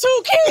only you got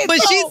 2 kids.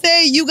 But she so-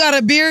 said you got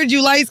a beard,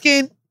 you light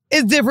skin.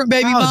 It's different,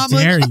 baby How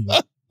mama. dare you?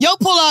 Your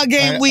pull-out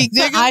game weak,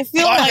 nigga. I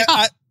feel like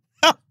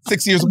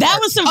 6 years that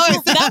apart. was some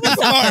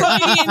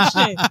Freudian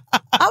shit.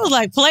 I was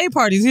like, play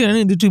parties. You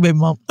didn't do 2 baby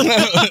mom.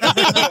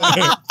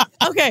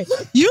 Okay,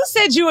 you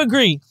said you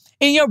agree.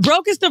 In your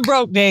brokest of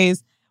broke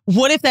days,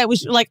 what if that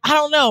was like, I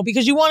don't know,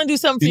 because you want to do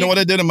something. You know what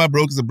I did in my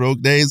brokest of broke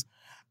days?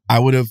 I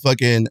would have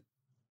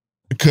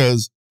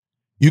because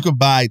you could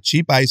buy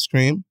cheap ice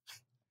cream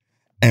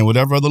and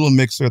whatever other little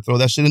mixer, throw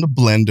that shit in a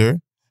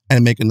blender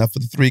and make enough for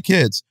the 3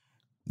 kids.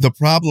 The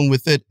problem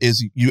with it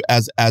is you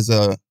as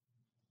a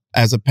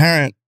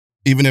parent,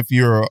 even if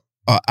you're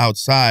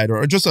outside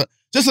or just an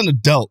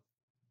adult,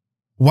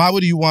 why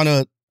would you want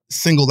to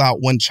single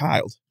out one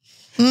child?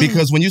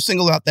 Because when you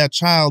single out that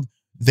child,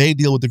 they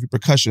deal with the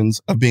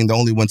repercussions of being the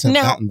only ones to have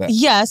gotten that.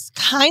 Yes,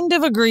 kind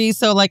of agree.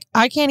 So like,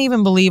 I can't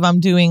even believe I'm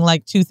doing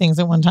like 2 things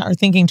at one time or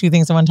thinking 2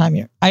 things at one time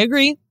here. I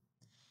agree.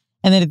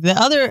 And then the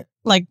other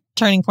like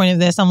turning point of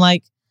this, I'm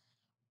like,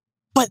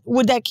 but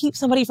would that keep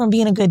somebody from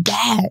being a good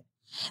dad?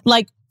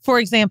 Like, for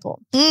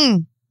example,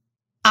 I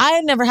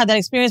had never had that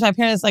experience. My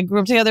parents like grew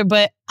up together,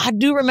 but I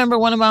do remember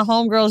one of my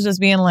homegirls just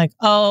being like,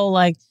 oh,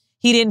 like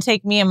he didn't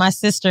take me and my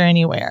sister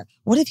anywhere.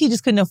 What if he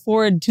just couldn't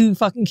afford 2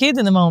 fucking kids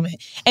in the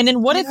moment? And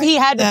then what if he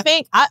had to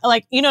think,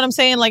 you know what I'm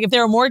saying? Like if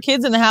there are more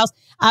kids in the house,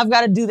 I've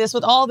got to do this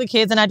with all the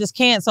kids and I just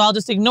can't. So I'll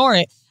just ignore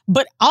it.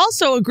 But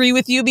also agree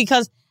with you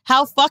because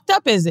how fucked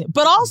up is it?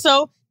 But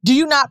also, do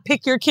you not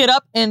pick your kid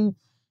up and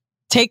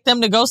take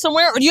them to go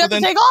somewhere? Or do you have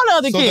to take all the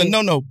other kids?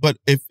 No. But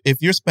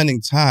if you're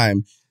spending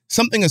time,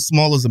 something as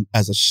small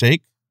as a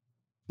shake,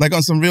 like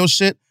on some real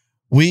shit,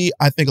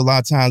 I think a lot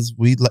of times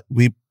we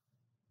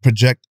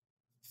project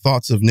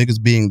thoughts of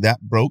niggas being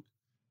that broke,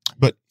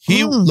 but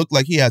he looked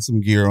like he had some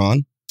gear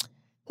on.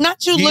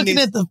 Not you looking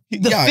at the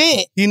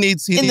fit he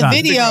needs in the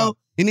video.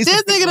 He needs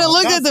this nigga to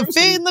look at the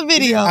fit in the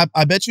video.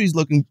 I bet you he's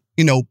looking,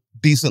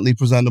 decently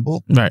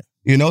presentable. Right.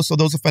 So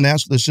those are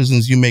financial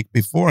decisions you make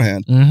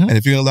beforehand. Mm-hmm. And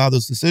if you're going to allow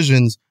those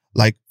decisions,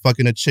 like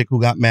fucking a chick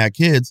who got mad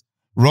kids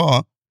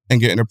raw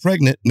and getting her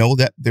pregnant, know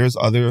that there's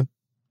other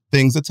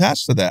things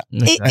attached to that.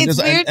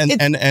 It's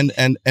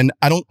weird. And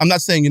I'm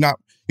not saying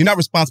you're not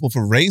responsible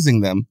for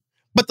raising them,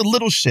 but the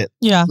little shit,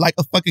 like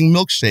a fucking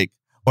milkshake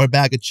or a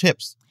bag of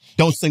chips,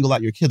 don't single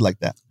out your kid like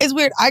that. It's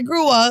weird. I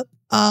grew up,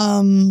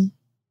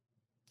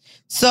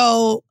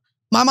 so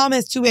my mom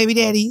has 2 baby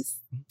daddies.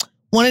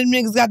 One of them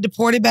niggas got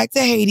deported back to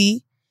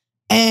Haiti.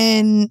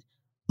 And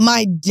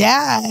my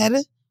dad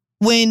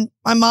when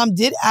my mom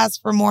did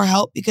ask for more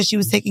help because she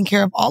was taking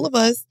care of all of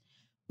us,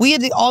 we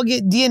had to all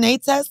get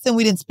DNA tests and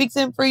we didn't speak to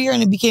him for a year,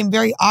 and it became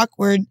very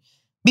awkward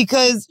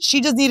because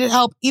she just needed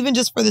help even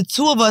just for the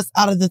two of us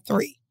out of the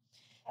three.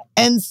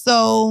 And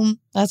so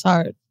that's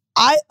hard.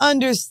 I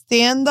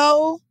understand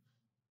though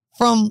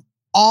from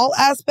all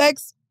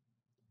aspects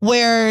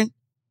where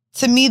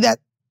to me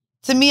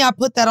I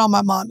put that on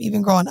my mom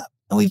even growing up.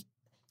 And we've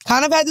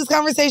kind of had this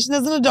conversation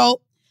as an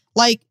adult.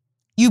 Like,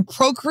 you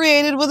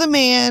procreated with a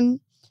man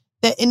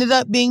that ended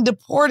up being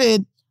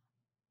deported.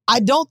 I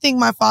don't think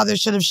my father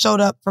should have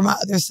showed up for my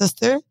other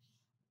sister.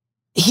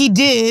 He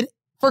did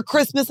for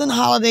Christmas and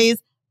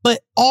holidays, but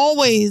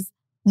always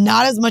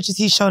not as much as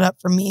he showed up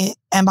for me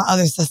and my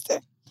other sister.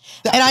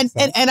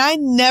 And I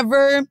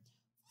never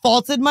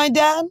faulted my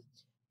dad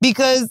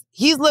because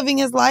he's living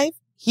his life.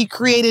 He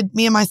created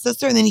me and my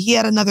sister, and then he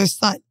had another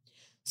son.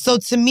 So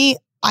to me,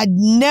 I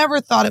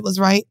never thought it was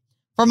right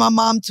for my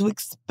mom to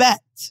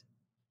expect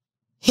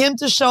him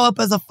to show up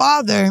as a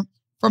father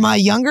for my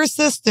younger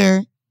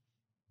sister,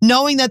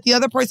 knowing that the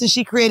other person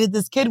she created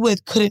this kid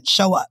with couldn't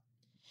show up.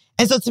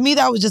 And so to me,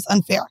 that was just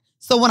unfair.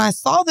 So when I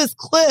saw this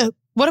clip.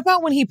 What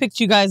about when he picked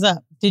you guys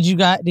up? Did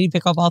he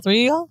pick up all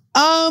three of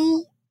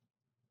y'all?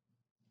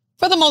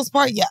 For the most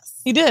part,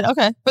 yes. He did,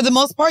 okay. For the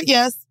most part,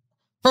 yes.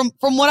 From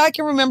what I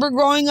can remember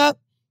growing up,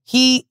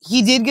 he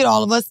did get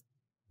all of us.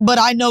 But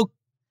I know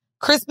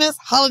Christmas,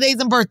 holidays,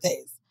 and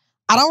birthdays.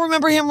 I don't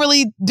remember him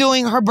really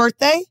doing her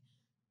birthday.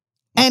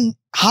 And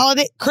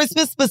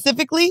Christmas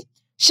specifically,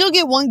 she'll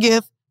get one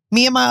gift.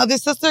 Me and my other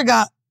sister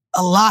got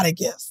a lot of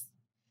gifts.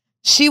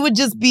 She would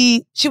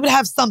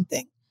have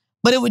something,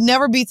 but it would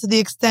never be to the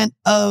extent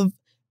of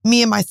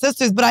me and my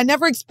sisters. But I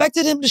never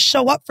expected him to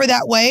show up for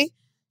that way.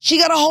 She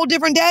got a whole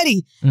different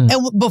daddy.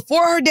 And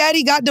before her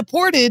daddy got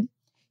deported,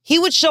 he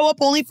would show up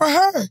only for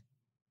her.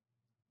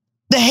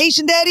 The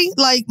Haitian daddy,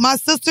 like my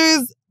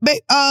sister's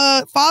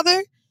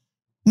father,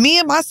 me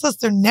and my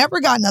sister never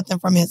got nothing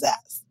from his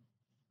ass.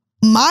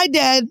 My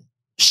dad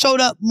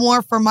showed up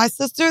more for my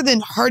sister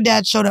than her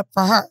dad showed up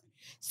for her.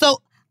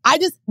 So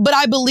but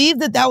I believe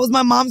that was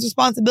my mom's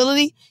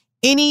responsibility.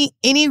 Any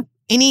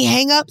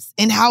hangups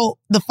in how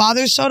the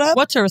father showed up.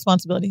 What's her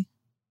responsibility?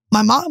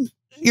 My mom,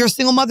 you're a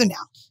single mother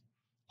now.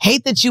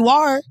 Hate that you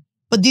are,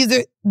 but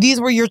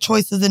these were your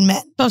choices in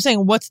men. So I'm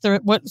saying, what's her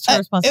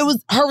responsibility? It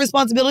was her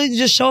responsibility to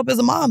just show up as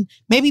a mom.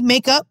 Maybe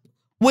make up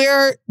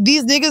where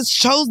these niggas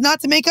chose not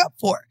to make up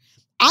for.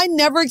 I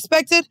never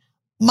expected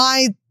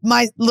my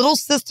little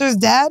sister's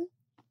dad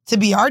to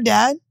be our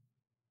dad.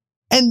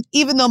 And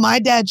even though my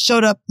dad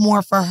showed up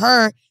more for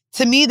her,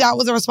 to me, that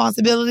was a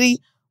responsibility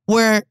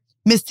where,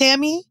 Miss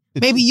Tammy,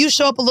 maybe you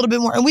show up a little bit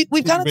more. And we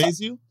kind of raise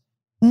you?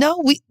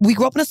 No, we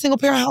grew up in a single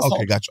parent household.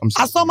 Okay, gotcha.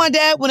 I saw my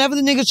dad whenever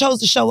the nigga chose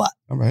to show up.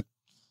 All right.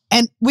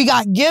 And we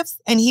got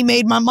gifts, and he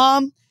made my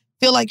mom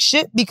feel like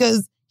shit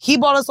because he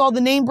bought us all the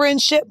name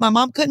brand shit my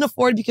mom couldn't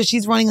afford because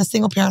she's running a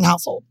single parent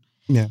household.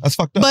 Yeah, that's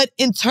fucked up. But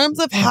in terms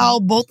of how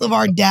both of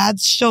our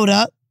dads showed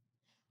up,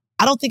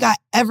 I don't think I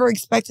ever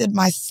expected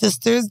my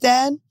sister's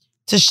dad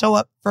to show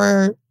up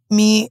for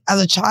me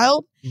as a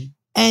child,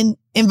 and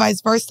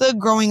vice versa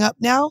growing up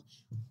now.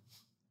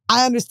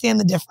 I understand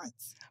the difference.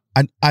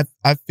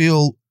 I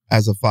feel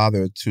as a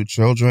father of two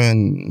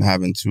children,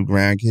 having two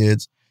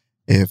grandkids,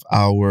 if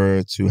I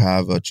were to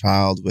have a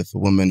child with a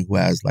woman who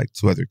has like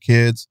two other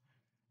kids,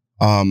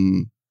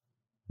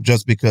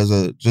 just because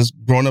of just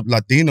growing up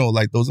Latino,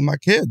 like those are my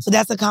kids. So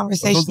that's a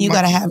conversation you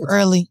got to have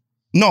early.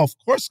 No, of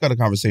course got a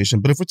conversation.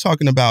 But if we're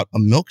talking about a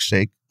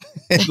milkshake,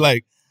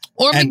 like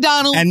or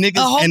McDonald's,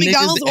 a whole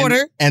McDonald's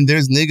order, and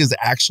there's niggas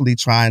actually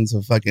trying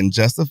to fucking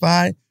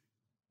justify.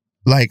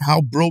 Like, how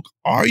broke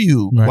are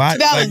you? Right.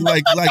 Why?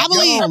 Like, I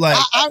believe. yo, like,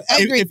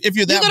 I agree. If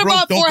you're that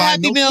broke, don't buy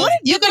Happy Meal.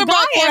 You could have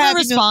bought 4 Happy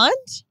Meals. Respond?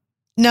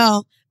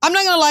 No, I'm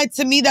not gonna lie.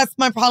 To me, that's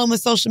my problem with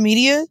social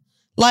media.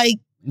 Like,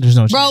 there's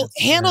no bro, chance.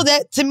 handle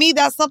that. To me,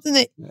 that's something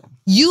that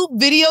you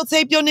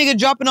videotaped your nigga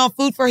dropping off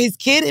food for his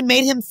kid and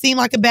made him seem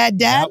like a bad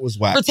dad That was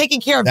whack. for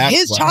taking care of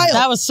his child.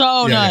 That was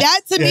so nuts.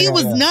 That to me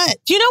was nuts.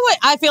 Do you know what?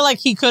 I feel like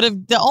he could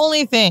have. The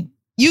only thing.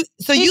 You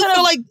feel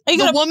like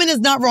the woman is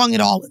not wrong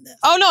at all in this?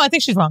 Oh no, I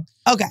think she's wrong.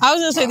 Okay, I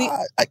was gonna say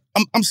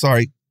I'm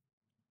sorry.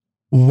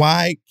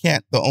 Why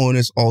can't the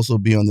onus also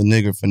be on the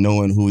nigger for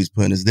knowing who he's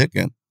putting his dick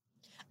in?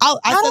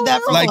 I said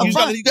that for like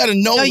you gotta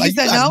know. No, like you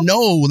said gotta no?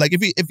 know. Like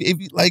if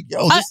you like,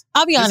 yo,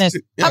 I'll be honest.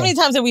 How many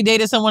times have we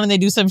dated someone and they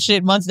do some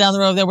shit months down the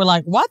road that we're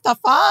like, what the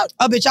fuck?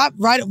 Oh, bitch,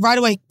 right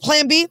away.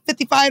 Plan B,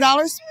 $55.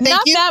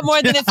 Not you. that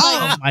more than it's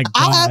like. Oh my God.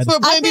 I'll ask for a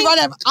Plan B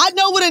right now. I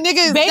know what a nigga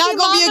is not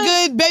gonna be a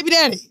good baby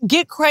daddy.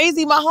 Get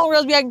crazy. My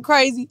homegirls be acting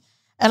crazy,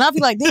 and I'll be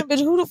like, damn, bitch,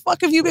 who the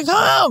fuck have you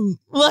become?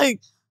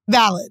 Like,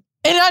 valid.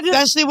 And I just,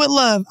 especially with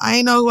love. I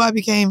ain't know who I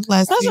became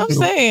last That's year. what I'm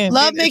saying.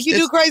 Love make you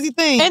do crazy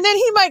things. And then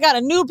he might got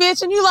a new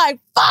bitch and you like,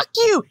 fuck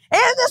you.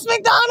 And this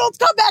McDonald's,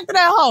 come back to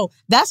that hoe.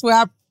 That's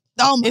where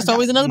it's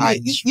always another bitch.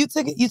 Right, you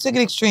took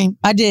it extreme.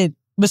 I did,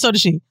 but so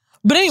did she.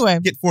 But anyway.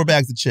 Get 4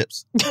 bags of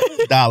chips. $1.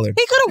 He could have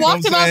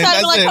walked him outside and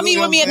been like, come eat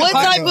with me. What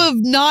type of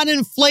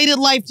non-inflated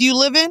life do you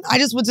live in? I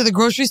just went to the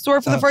grocery store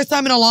for the first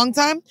time in a long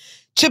time.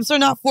 Chips are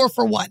not 4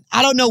 for $1.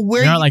 I don't know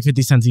where They're like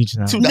 50 cents each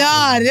now.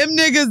 Nah, them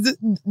niggas,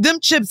 them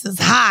chips is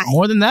high.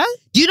 More than that?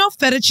 Do you know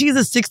feta cheese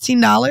is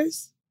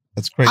 $16?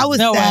 That's crazy. I was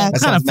No, sad.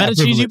 what kind of feta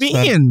cheese you be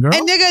eating, girl?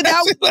 And nigga,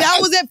 that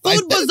was at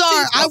Food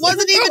Bazaar. I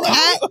wasn't even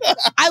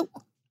at.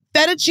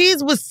 Feta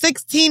cheese was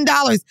 $16.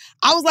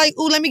 I was like,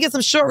 ooh, let me get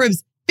some short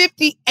ribs.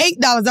 $58.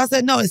 I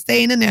said, no, it's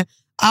staying in there.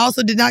 I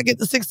also did not get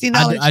the $16 cheese.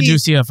 I do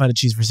see a feta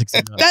cheese for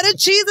 $16. Feta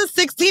cheese is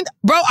 $16.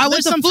 Bro, I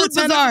went to Food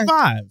Bazaar.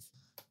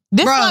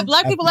 This is why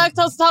black people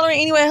lactose tolerant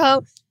anyway,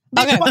 ho.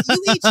 Okay.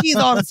 You eat cheese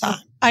all the time.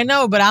 I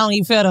know, but I don't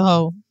eat feta,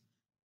 ho.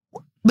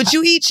 But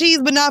you eat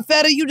cheese, but not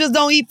feta. You just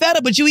don't eat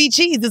feta, but you eat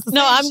cheese. It's the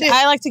same shit.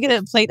 I like to get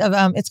a plate of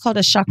it's called a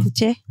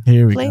charcuterie.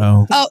 Here we plate.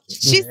 go. Oh,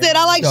 she said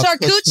I like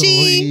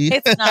charcuterie.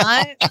 It's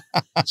not.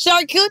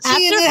 Charcuterie After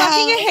in the fucking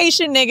house. a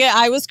Haitian nigga,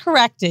 I was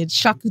corrected.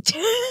 Charcuterie.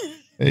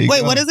 Wait,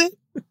 what is it?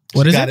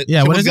 What is it?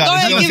 Yeah, what is it? Go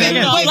ahead, give it.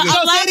 Wait,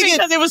 I'm laughing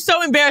because it was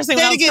so embarrassing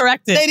when I was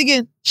corrected. Say it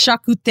again.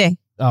 Charcuterie.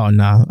 Oh,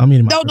 no. I'm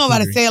eating my Don't know how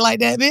to charcuterie. say it like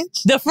that,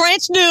 bitch. The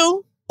French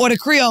knew. Or the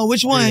Creole.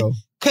 Which one? Creole.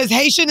 Because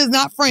Haitian is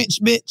not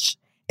French, bitch.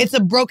 It's a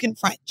broken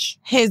French.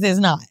 His is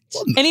not.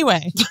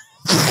 Anyway.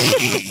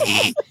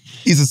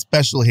 He's a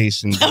special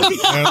Haitian. Nah,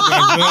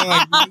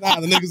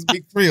 the niggas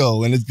speak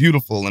Creole and it's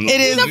beautiful. And It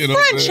is a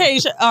French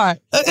Haitian. All right.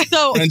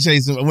 So French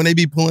Haitian. When they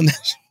be pulling that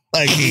shit,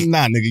 like,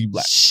 nah, nigga, you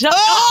black. Shut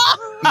up.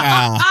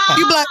 Nah.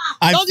 You black.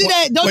 Don't do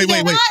that. Don't do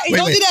that.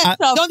 Don't do that.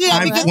 Don't do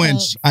that. I'm because-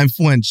 French. I'm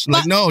French.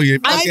 Like, no, you're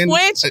I'm fucking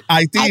French?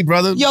 IT,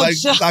 brother. Yo, like,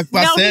 shut- like No,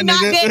 I he said,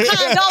 not nigga.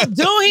 that kind. Don't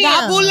do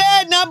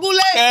him.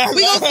 Nabule.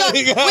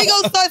 We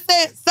gonna start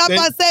saying, stop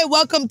by saying,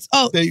 welcome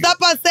to, There you stop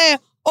by saying,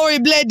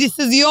 horrible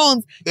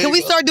decisions. There Can you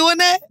we go. start doing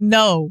that?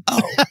 No.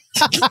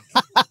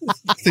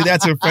 See,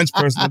 that's a French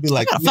person. They'd be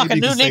like, Gotta fuck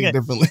maybe a you can new say it nigga.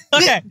 differently.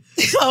 Okay.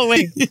 So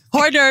wait.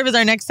 Hors d'oeuvre is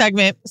our next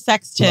segment.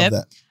 Sex tip.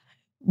 Love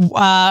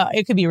that.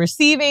 It could be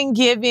receiving,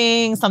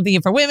 giving,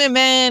 something for women,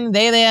 men,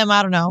 they, them,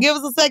 I don't know. Give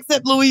us a sex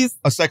tip, Louise.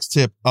 A sex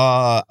tip.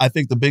 I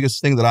think the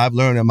biggest thing that I've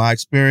learned in my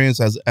experience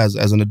as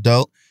an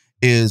adult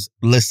is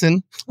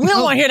listen. We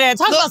don't want to hear that.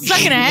 Talk about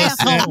sucking an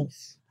Listen. asshole.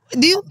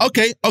 Do you?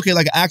 Okay,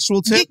 like an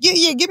actual tip.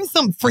 Yeah, give me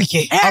something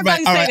freaky.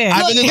 Everybody all right. say that.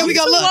 I've Look, been here we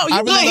go. Look,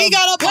 he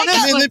got up on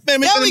this. There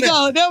we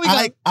go. There we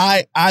go.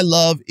 I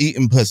love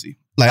eating pussy.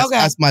 Like Okay.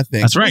 that's my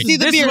thing. That's right. See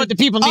the This is beard. what the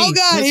people need. Oh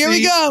God, here we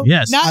Pussy. go.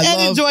 Yes. Not I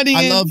Eddie love, joining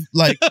I in. love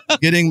like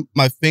getting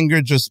my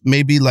finger just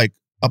maybe like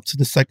up to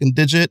the second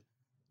digit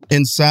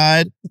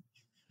inside,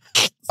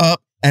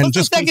 up, and What's the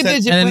just second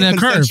digit? And then a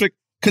curve.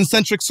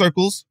 concentric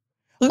circles.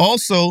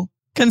 Also,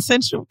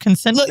 Consensual.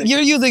 Look,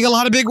 you're using a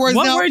lot of big words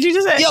What now. word you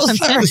just said? Yo,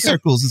 the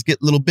circles just get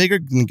a little bigger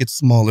and get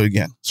smaller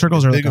again.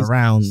 Circles are like Bigger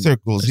around.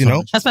 circles, you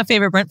know. That's my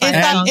favorite Brent Fine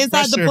Inside- song.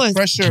 inside the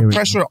puss. Here we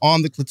Pressure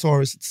on the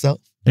clitoris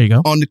itself. There you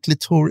go. On the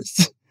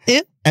clitoris.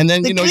 Yeah. And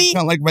then, The you know, clit. you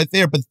kind of like right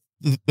there. But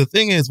the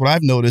thing is, what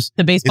I've noticed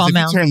The is baseball if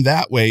mound. you turn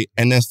that way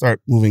and then start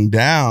moving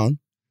down,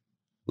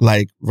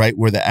 like right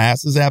where the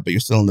ass is at, but you're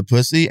still in the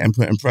pussy and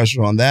putting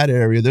pressure on that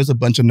area, there's a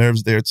bunch of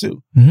nerves there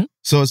too. Mhm.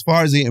 So as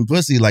far as eating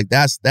pussy, like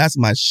that's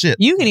my shit.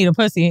 You can eat a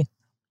pussy.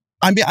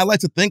 I mean, I like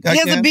to think I He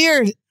has can. a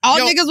beard. All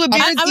Yo, niggas with I'm-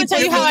 beards. I'm going eat to tell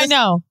you pussy. how I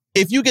know.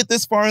 If you get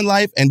this far in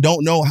life and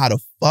don't know how to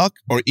fuck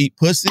or eat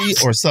pussy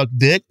or suck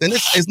dick, then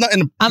it's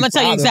nothing. I'm going to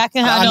tell you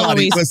exactly how I know, how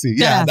to eat Luis. pussy.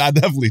 Yeah, I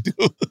definitely do.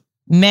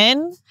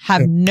 Men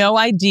have no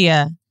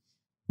idea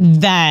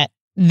that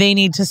they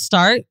need to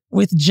start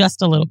with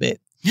just a little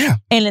bit. Yeah.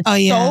 And it's Oh,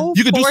 yeah. so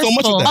You can do so much with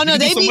forceful. that. Oh no, You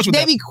can do so much with they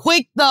that. be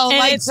quick though. And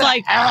like it's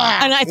like,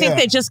 and I think Yeah.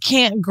 they just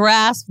can't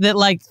grasp that.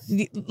 Like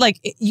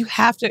you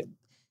have to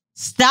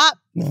stop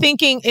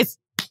thinking it's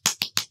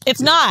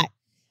not.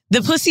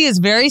 The pussy is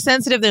very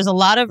sensitive. There's a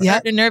lot of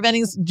nerve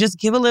endings. Just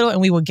give a little,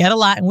 and we will get a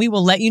lot, and we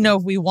will let you know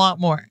if we want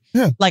more.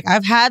 Yeah. Like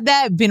I've had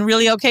that, been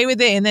really okay with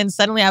it, and then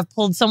suddenly I've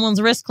pulled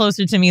someone's wrist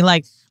closer to me.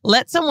 Like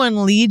let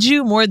someone lead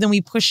you more than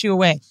we push you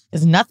away.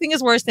 Because nothing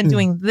is worse than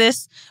doing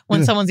this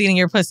when someone's eating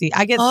your pussy.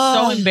 I get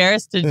so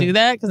embarrassed to do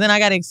that because then I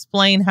got to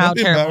explain how Don't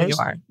be terrible you embarrassed.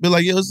 are. Be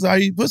like, yo, this is how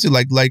you eat pussy.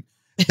 Like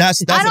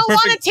that's I a don't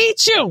want to perfect.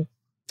 teach you.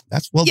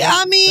 That's well. Yeah,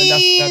 that's- I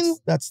mean-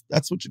 then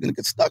that's what you're gonna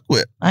get stuck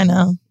with. I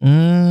know.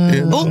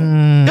 Mm. Go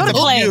to It's up to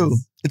play. you.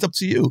 It's up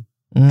to you.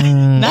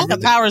 Not the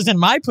powers in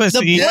my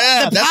pussy.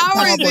 Yeah, the that's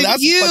power is powerful. in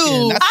That's you.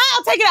 fucking- that's-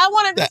 I'll take it. I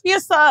want it to be a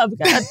sub.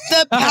 God.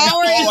 The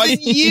power is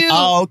in you.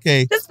 Oh,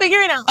 okay. Just figure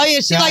it out. Oh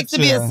yeah, she likes to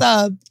be a Gotcha.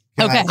 sub.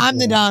 Okay. I'm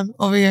the dom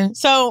over here.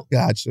 So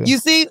Gotcha. You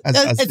see, I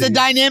it's a see.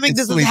 dynamic. It's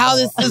This is sweet. how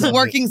this is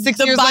working 6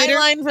 the years later.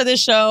 byline for this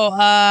show,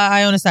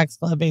 I own a sex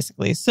club,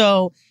 basically.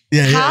 So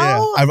Yeah.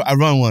 How- I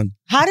run one.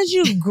 how did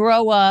you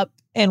grow up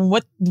and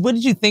what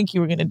did you think you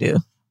were going to do?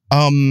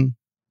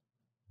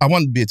 I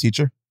wanted to be a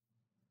teacher.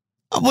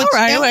 Which, All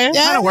right, well,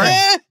 yeah, works.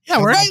 yeah.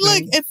 That works. Right,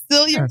 look, it's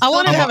still your. I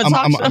wanted to have a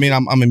talk show. I mean,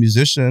 I'm a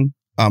musician.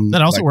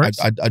 That also works.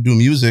 I do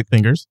music.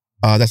 Fingers.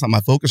 That's not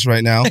my focus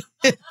right now.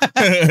 You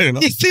know?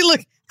 You see, look,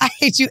 I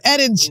hate you,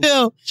 Ed and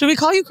Chill. Should we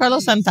call you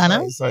Carlos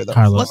Santana? Sorry, that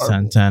Carlos was,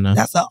 Santana.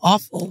 That's an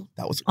awful.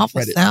 that was a awful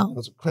credit. sound. That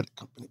was a credit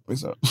company.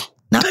 What's up?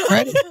 Not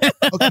credit.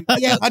 Okay.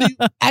 Yeah, How do you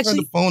actually, turn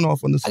the phone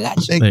off on this? I got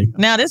you. Thank you.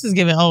 Now this is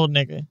giving old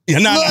nigga. Yeah,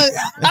 nah, Look,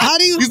 how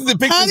do you? These are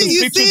the How do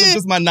you pictures see of it?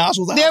 just my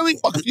nostrils. There How we- the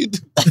fuck you do?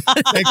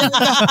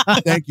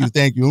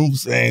 Thank you.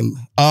 Same.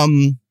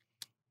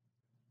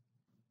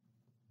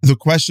 The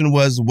question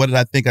was, what did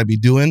I think I'd be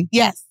doing?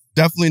 Yes.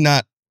 Definitely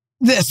not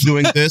This.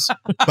 doing this,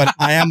 but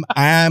I'm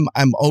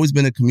always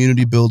been a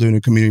community builder and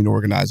a community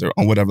organizer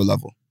on whatever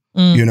level,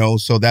 you know,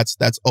 so that's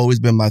always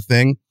been my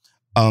thing.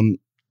 And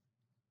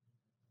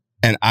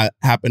I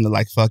happen to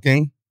like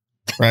fucking,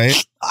 right?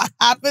 I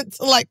happen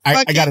to like I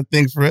fucking. got a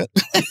thing for it.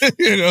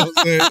 You know what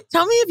I'm saying?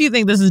 Tell me if you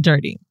think this is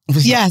dirty.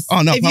 Yes.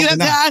 Oh, no, if you probably have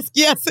to not. ask,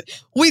 yes.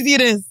 Weezy,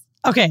 it is.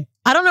 Okay.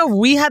 I don't know if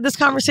we had this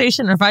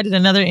conversation or if I did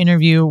another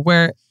interview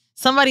where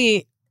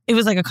it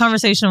was like a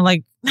conversation of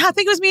like, I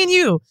think it was me and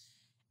you.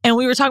 And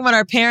we were talking about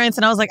our parents,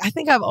 and I was like, I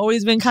think I've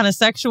always been kind of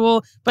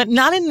sexual, but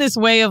not in this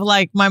way of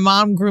like my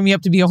mom grew me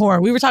up to be a whore.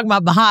 We were talking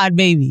about Bahad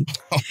baby.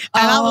 And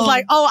I was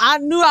like, I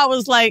knew I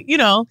was like, you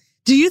know,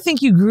 do you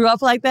think you grew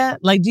up like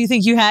that? Like, do you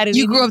think you had it?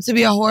 You grew up to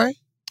be a whore?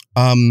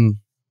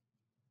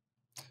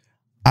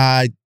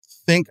 I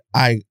think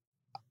I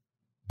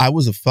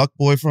was a fuck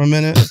boy for a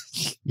minute.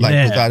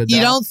 Like, without a doubt.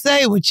 You don't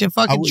say with your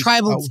fucking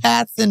tribal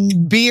tats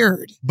and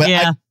beard. But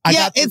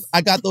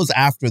I got those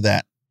after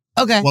that.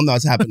 Okay. Well, no,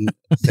 it's happened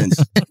since.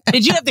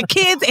 Did you have the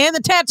kids and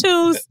the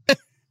tattoos?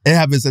 It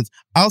happened since.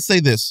 I'll say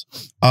this,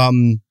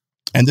 and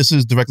this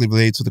is directly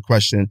related to the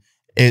question.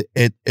 It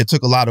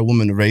took a lot of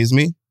women to raise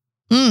me.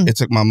 It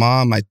took my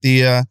mom, my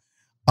tia,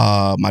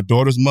 my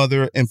daughter's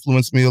mother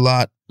influenced me a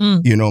lot.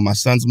 You know, my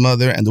son's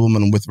mother and the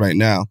woman I'm with right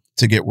now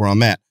to get where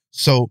I'm at.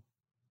 So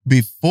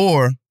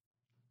before,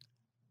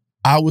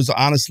 I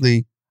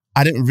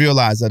didn't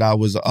realize that I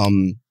was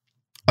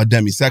a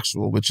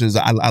demisexual, which is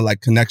I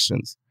like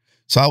connections.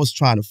 So I was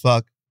trying to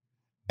fuck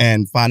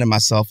and finding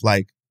myself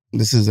like,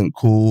 this isn't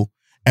cool.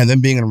 And then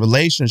being in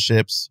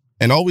relationships,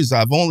 and always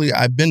I've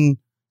been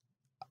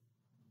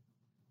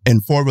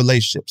in 4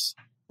 relationships.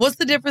 What's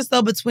the difference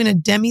though between a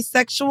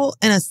demisexual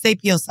and a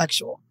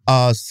sapiosexual?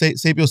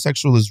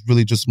 Sapiosexual is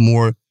really just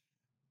more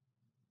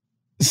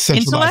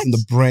centralizing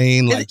the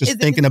brain, like just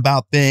thinking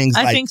about things.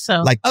 I like, think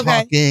so. Like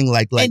talking,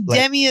 like. And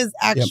demi is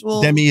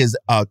actual. Yeah, demi is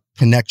a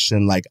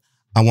connection. Like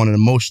I want an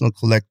emotional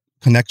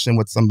connection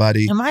with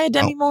somebody. Am I a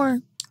Demi Moore?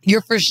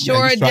 You're for sure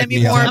you a strike Demi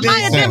me as Moore. a Am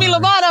I a Demi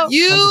Lovato?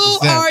 You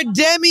 100%. are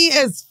Demi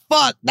as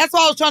fuck. That's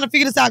why I was trying to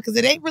figure this out because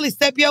it ain't really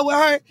Sepio with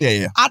her.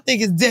 Yeah. I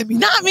think it's Demi.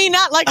 Not me,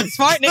 not like a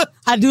smart nigga.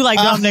 I do like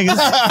dumb niggas.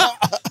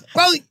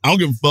 Bro, I don't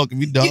give a fuck if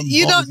you dumb.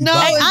 You don't know.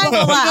 Hey, I ain't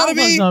gonna lie, I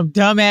was some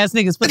dumbass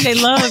niggas, but they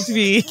loved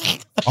me.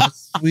 Oh,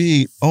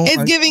 sweet. Oh,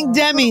 It's giving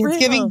Demi. It's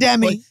giving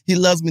Demi. He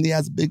loves me and he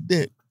has a big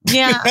dick.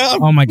 Yeah.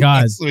 Oh my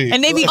God. Sweet.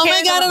 And they became. Oh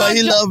my God, But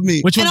he loved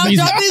me. Which And one's I'll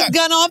easier? drop his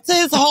gun off to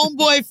his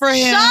homeboy for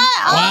him. Shut up.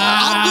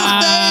 I'm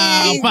just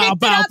saying. He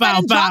picked it up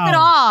and drop it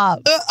off.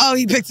 Oh,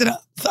 he picked it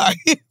up. Sorry.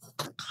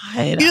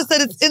 You just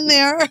said it's in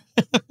there.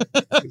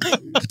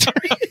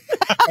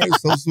 That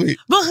is so sweet.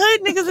 But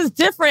hood niggas is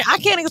different. I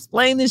can't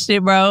explain this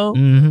shit, bro.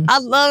 Mhm. I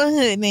love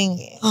hood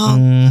niggas. Oh,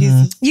 Mhm.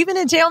 Jesus. You been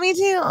in jail, me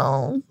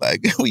too.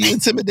 Like, will you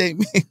intimidate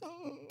me?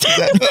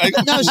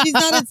 No, she's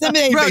not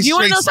intimidating. Bro, you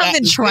want to know straight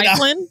something slap.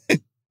 trifling?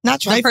 Not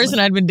The trifling. person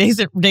I'd been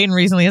dating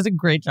recently has a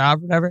great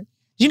job, whatever.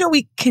 You know,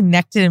 we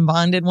connected and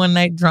bonded one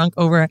night drunk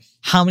over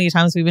how many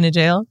times we've been in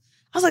jail.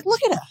 I was like, look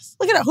at us.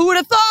 Look at us. Who would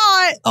have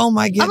thought? Oh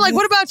my goodness. I'm like,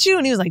 what about you?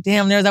 And he was like,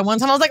 damn, there's that one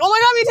time. I was like, oh my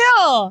God,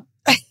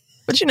 me too.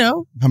 But you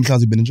know, How many times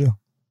have you been in jail?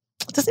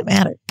 it doesn't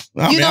matter.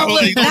 I know, I don't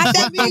look, think- not that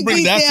don't many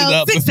bring that shit details.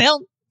 up. 6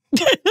 hell.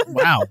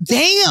 Wow.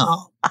 Damn.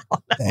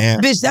 Damn.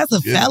 Bitch, that's a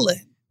Yeah. felon.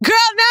 Girl,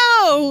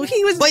 no.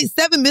 He was. Wait,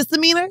 7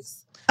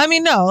 misdemeanors? I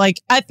mean, no.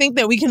 Like, I think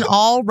that we can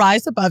all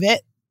rise above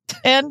it.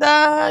 And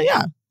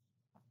yeah.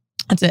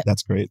 That's it.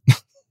 That's great.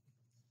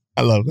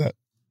 I love that.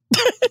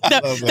 I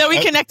love That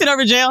we connected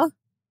over jail.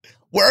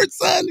 Word,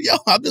 son. Yo,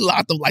 I've been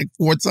locked up like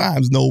 4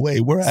 times. No way.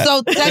 Where at?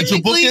 So Central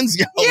technically, bookings?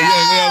 Yo, Yo!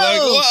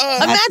 like,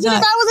 what? Imagine if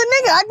nuts. I was a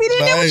nigga. I'd be in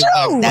there with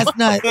Right. you. that's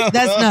nuts.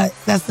 That's nuts.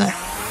 That's nuts.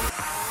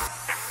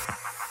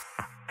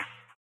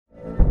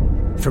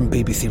 From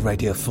BBC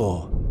Radio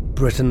 4,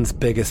 Britain's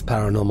biggest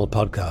paranormal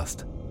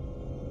podcast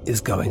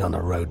is going on a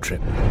road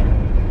trip.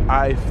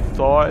 I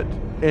thought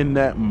in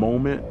that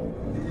moment,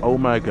 oh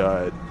my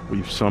God,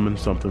 we've summoned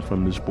something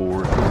from this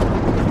board.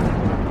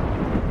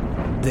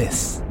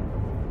 This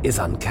is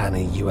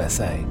Uncanny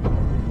USA.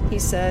 He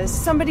says,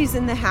 somebody's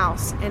in the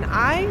house, and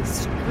I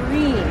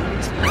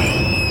screamed.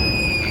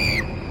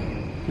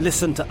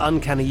 Listen to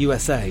Uncanny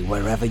USA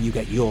wherever you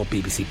get your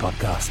BBC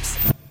podcasts,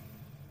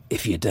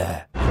 if you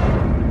dare.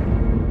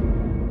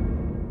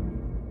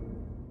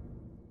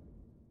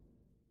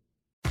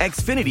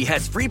 Xfinity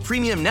has free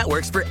premium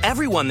networks for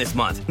everyone this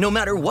month, no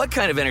matter what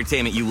kind of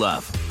entertainment you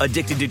love.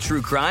 Addicted to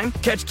true crime?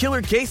 Catch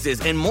killer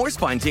cases and more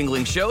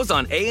spine-tingling shows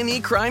on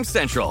A&E Crime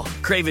Central.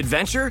 Crave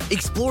adventure?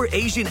 Explore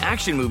Asian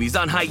action movies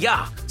on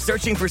Hi-YAH.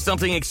 Searching for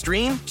something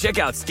extreme? Check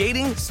out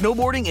skating,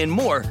 snowboarding, and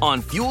more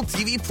on Fuel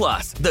TV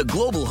Plus, the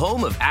global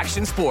home of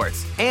action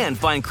sports. And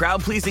find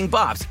crowd-pleasing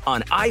bops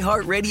on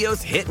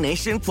iHeartRadio's Hit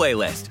Nation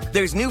playlist.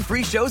 There's new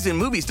free shows and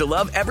movies to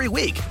love every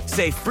week.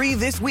 Say free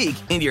this week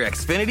in your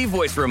Xfinity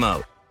voice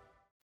remote.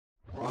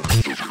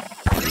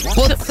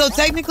 Well, so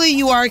technically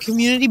you are a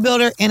community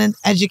builder and an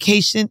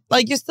education.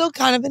 Like, you're still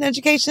kind of in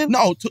education?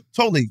 No,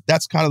 totally.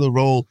 That's kind of the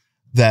role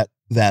that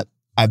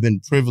I've been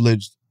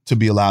privileged to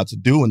be allowed to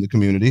do in the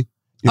community.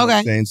 You know what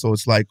I'm saying? So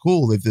it's like,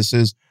 cool. If this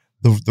is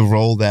the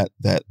role that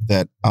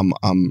I'm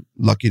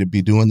lucky to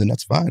be doing, then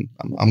that's fine.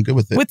 I'm good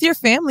with it. With your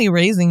family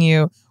raising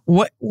you,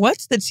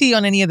 what's the tea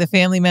on any of the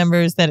family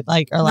members that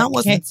like are like,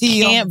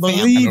 can't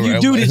believe you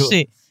do this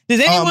shit?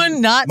 Does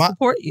anyone not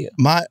support you?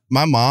 My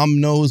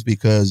mom knows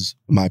because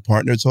my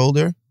partner told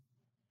her.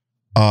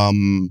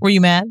 Were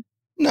you mad?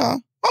 No.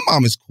 My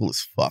mom is cool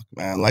as fuck,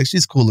 man. Like,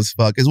 she's cool as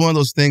fuck. It's one of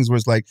those things where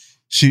it's like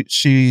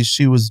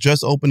she was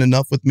just open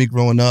enough with me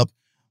growing up,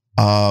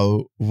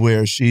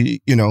 where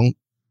she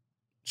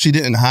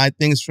didn't hide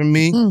things from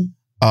me,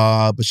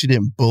 but she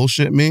didn't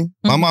bullshit me.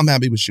 My mom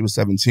had me when she was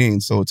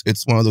 17, so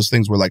it's one of those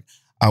things where like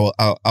I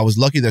was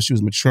lucky that she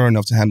was mature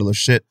enough to handle her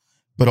shit,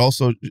 but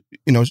also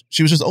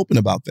she was just open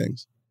about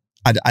things.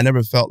 I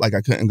never felt like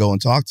I couldn't go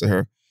and talk to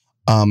her.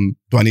 Do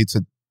I need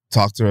to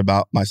talk to her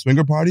about my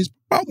swinger parties?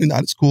 Probably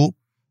not. It's cool.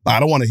 I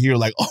don't want to hear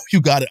like, oh,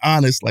 you got it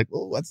honest. Like,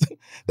 oh,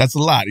 that's a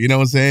lot. You know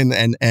what I'm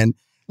saying? And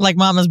like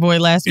Mama's Boy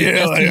last week.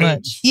 That's too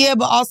much. Yeah,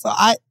 but also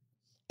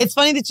it's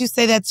funny that you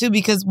say that too,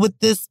 because with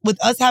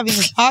us having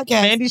this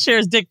podcast, Andy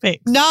shares dick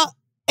pics. No,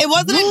 it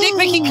wasn't a dick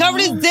pic. He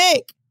covered his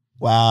dick.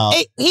 Wow.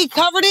 He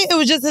covered it. It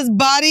was just his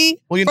body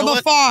from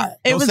afar.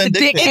 It was the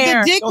dick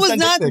hair. The dick was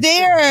not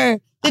there.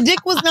 The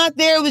dick was not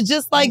there. It was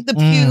just like the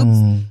pubes.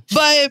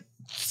 But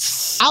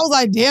I was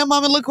like, damn,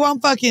 Mama, look who I'm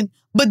fucking.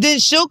 But then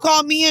she'll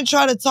call me and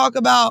try to talk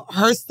about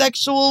her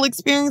sexual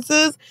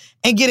experiences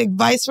and get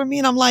advice from me.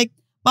 And I'm like,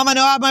 Mom, I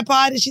know I have my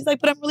pod. And she's like,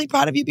 but I'm really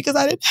proud of you because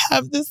I didn't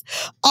have this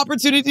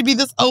opportunity to be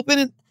this open.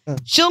 And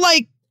she'll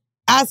like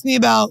ask me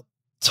about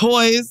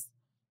toys.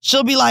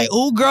 She'll be like,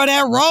 oh, girl,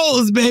 that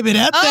rose, baby.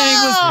 That thing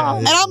was...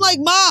 And I'm like,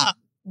 Mom,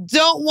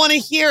 don't want to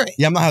hear it.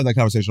 Yeah, I'm not having that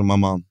conversation with my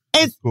mom.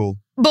 It's cool.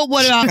 But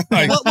what about...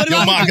 like, what yo,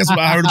 about Mom, guess what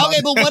I heard about? Okay,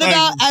 but what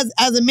about,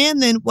 as a man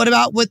then, what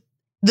about with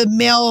the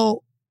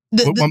male...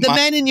 The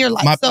men in your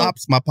life.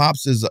 My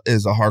pops is a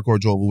hardcore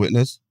Jehovah's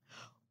Witness.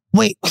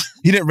 Wait.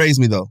 He didn't raise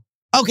me though.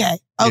 Okay.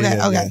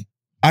 Yeah.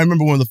 I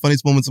remember one of the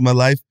funniest moments of my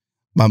life.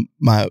 My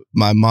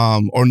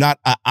mom, or not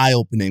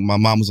eye-opening, my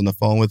mom was on the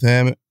phone with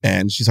him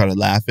and she started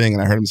laughing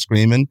and I heard him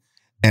screaming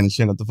and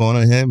she hung up the phone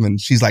on him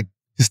and she's like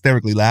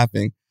hysterically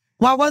laughing.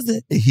 Why was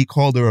it? He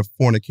called her a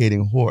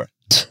fornicating whore.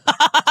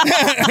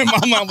 And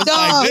my mom was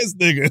like, this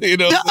nigga,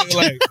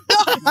 like,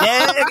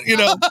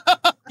 word,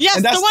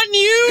 Yes, the one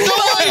you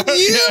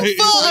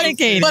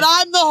fornicated. But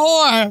I'm the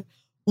whore.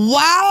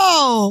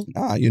 Wow.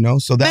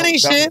 So that ain't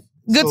shit.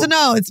 Good to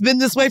know. It's been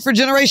this way for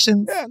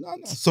generations. Yeah, no.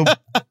 So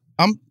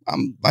I'm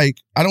like,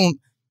 I don't,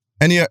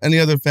 any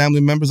other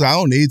family members, I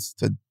don't need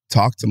to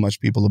talk to much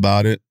people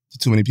about it, to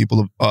too many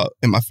people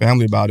in my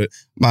family about it.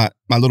 My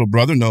little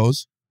brother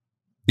knows,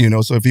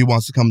 so if he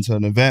wants to come to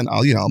an event,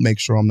 I'll make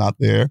sure I'm not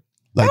there.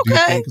 Like,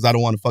 because I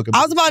don't want to fuck up.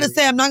 I was about to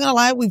say, I'm not going to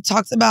lie. We've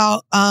talked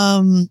about,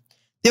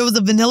 there was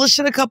a Vanilla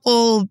Shit a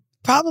couple,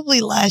 probably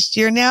last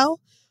year now,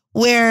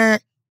 where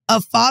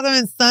a father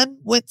and son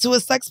went to a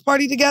sex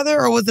party together,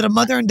 or was it a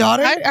mother and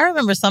daughter? I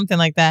remember something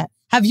like that.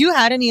 Have you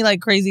had any like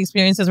crazy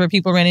experiences where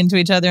people ran into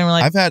each other and were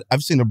like...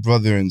 I've seen a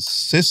brother and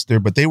sister,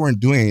 but they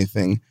weren't doing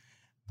anything.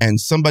 And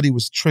somebody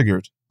was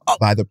triggered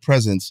by the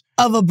presence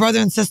of a brother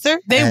and sister.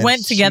 They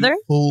went together?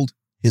 She pulled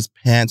his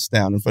pants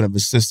down in front of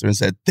his sister and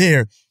said,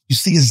 there, you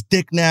see his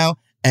dick now?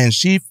 And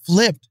she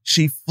flipped.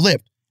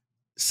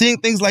 Seeing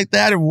things like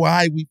that are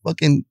why we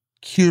fucking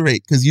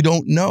curate, because you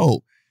don't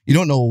know. You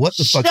don't know what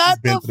the fuck she's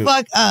been through.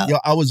 Shut the fuck up. Yo,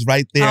 I was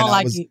right there.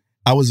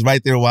 I was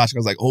right there watching. I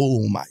was like,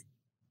 oh my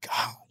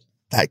God.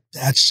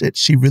 That shit,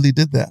 she really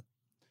did that.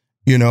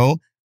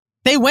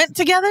 They went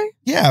together?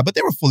 Yeah, but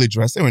they were fully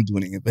dressed. They weren't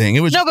doing anything.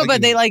 It was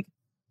but they like,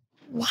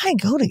 why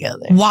go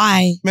together?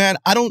 Why? Man,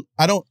 I don't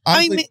honestly,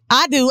 I mean,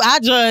 I do. I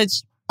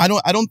judge. I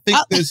don't think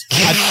there's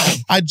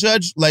I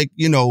judge like,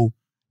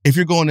 if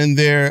you're going in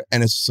there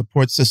and it's a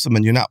support system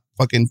and you're not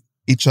fucking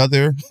each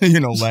other,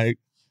 like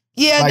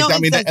yeah, like, I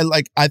mean,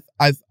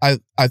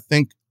 I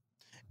think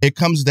it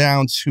comes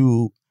down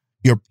to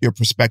your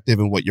perspective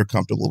and what you're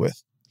comfortable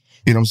with.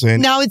 You know what I'm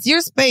saying? Now it's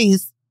your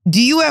space.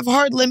 Do you have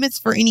hard limits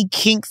for any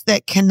kinks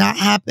that cannot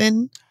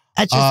happen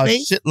at your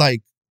space?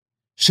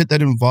 Shit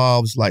that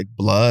involves like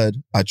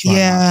blood, I try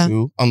not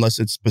to, unless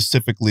it's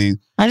specifically.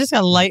 I just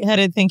got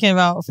lightheaded thinking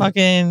about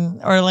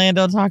fucking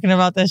Orlando talking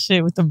about that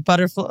shit with the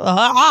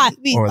butterfly.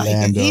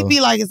 He'd be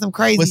like some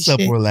crazy What's shit.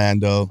 What's up,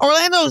 Orlando?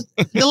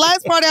 The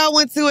last party I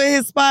went to at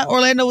his spot,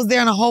 Orlando was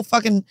there in a whole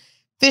fucking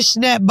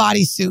fishnet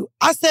bodysuit.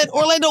 I said,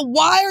 Orlando,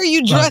 why are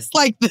you dressed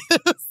like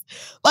this?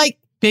 Like,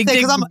 big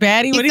dick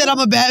baddie? He said I'm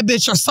a bad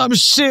bitch or some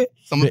shit.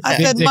 I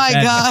said, my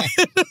God.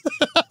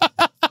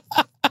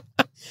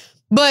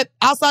 But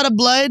outside of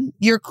blood,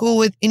 you're cool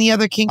with any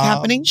other kink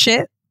happening?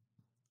 Shit.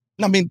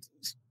 I mean,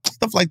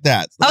 stuff like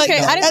that. Okay,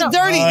 I didn't know. That's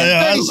dirty.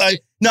 That's dirty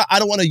shit. No, I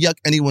don't want to yuck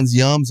anyone's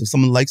yums. If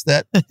someone likes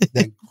that,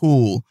 then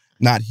cool.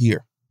 Not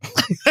here. You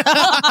know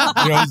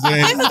what I'm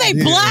saying? This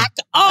is a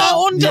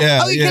black-owned.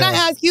 Yeah, Okay, can I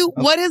ask you,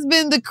 what has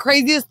been the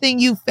craziest thing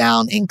you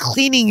found in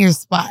cleaning your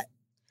spot?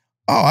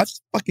 Oh, I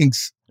just fucking...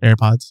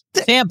 AirPods.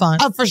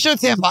 Tampon. For sure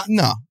tampon.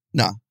 No.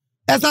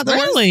 That's not the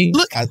Really?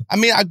 worst. Look, I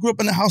mean, I grew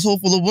up in a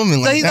household full of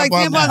women. So he's like,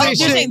 tampons ain't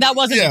You're shit. saying that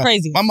wasn't the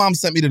crazy. My mom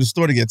sent me to the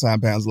store to get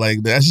tampons.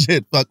 Like, that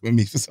shit fucked with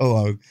me for so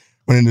long.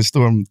 Went in the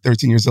store, I'm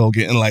 13 years old,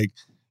 getting like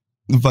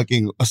the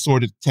fucking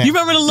assorted tampons. You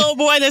remember the little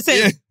boy that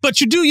said, but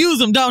you do use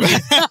them, don't you?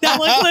 That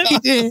one clip? He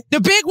did. The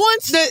big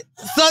ones?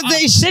 Sons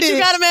ain't shit. That you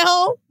got them at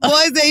home?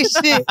 Boys ain't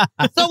shit.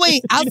 So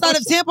wait, outside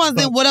of tampons,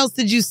 then what else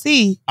did you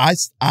see?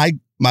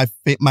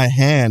 My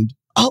hand,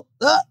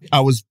 I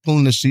was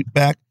pulling the sheet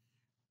back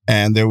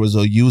and there was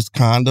a used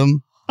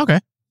condom. Okay.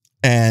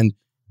 And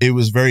it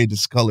was very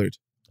discolored.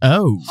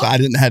 Oh. So I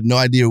had no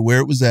idea where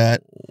it was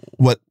at.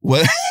 What?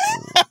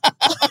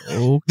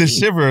 The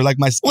shiver, like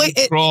my skin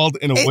crawled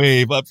in a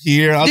wave up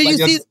here. I was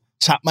like, I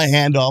chopped my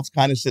hand off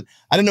kind of shit.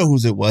 I didn't know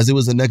whose it was. It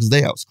was the next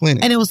day I was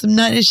cleaning. And it was some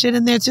nut and shit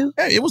in there too?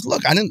 Yeah, it was,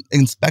 look, I didn't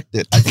inspect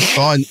it. I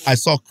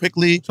just saw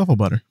quickly. Truffle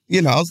butter.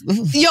 You know.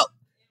 Yo,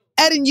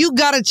 Eden, you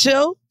gotta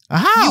chill.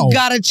 How? You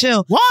gotta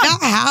chill. Why?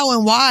 Not how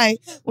and why.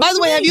 By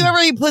the way, have you ever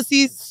eaten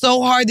pussy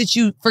so hard that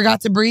you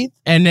forgot to breathe?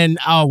 And then,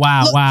 oh,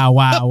 wow.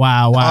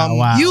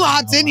 You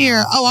hopped in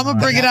here. Oh, I'm gonna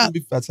bring it up.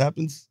 That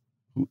happens.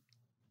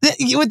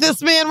 With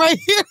this man right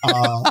here.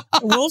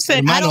 Wolf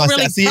said, I don't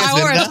really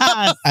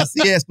prioritize.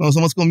 Así es, cuando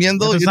somos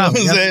comiendo, you know what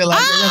I'm saying?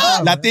 Like,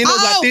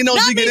 Latinos,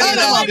 we get it.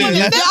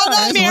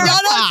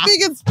 Y'all not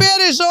speaking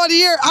Spanish on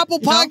here. Apple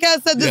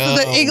Podcast said this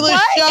is an English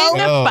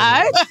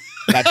show.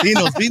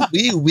 Latinos,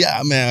 we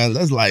man,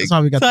 that's like... That's why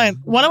we got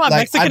one of my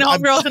Mexican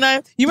homegirls and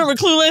I, you remember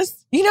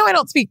Clueless? You know I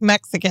don't speak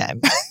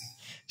Mexican.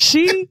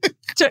 You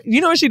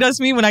know what she does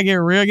to me when I get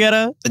real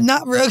ghetto?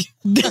 Not real.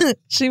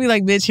 She be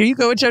like, bitch, here you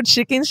go with your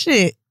chicken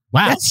shit.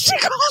 Wow. That's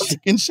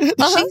chicken shit?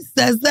 She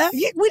says that?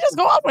 Yeah, we just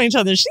go off on each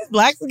other. She's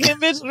black again,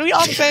 bitch. We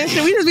all the same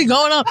shit. We just be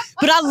going on.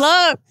 But I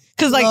love,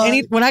 because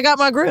like when I got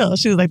my grill,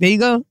 she was like, there you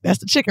go. That's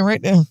the chicken right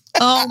there.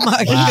 Oh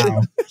my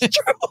God.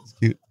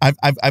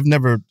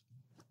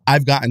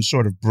 I've gotten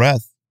short of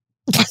breath.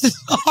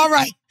 All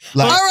right.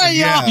 Like, all right,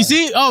 y'all. You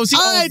see? All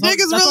right,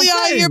 niggas really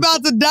out here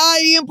about to die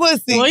eating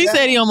pussy. Well, he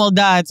said he almost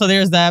died, so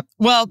there's that.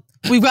 Well,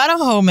 we've got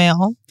a hoe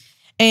mail.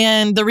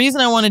 And the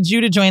reason I wanted you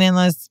to join in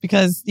is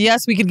because,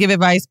 yes, we could give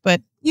advice,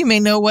 but you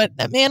may know what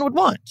that man would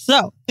want.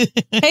 So,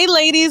 hey,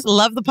 ladies,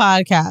 love the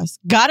podcast.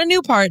 Got a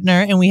new partner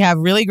and we have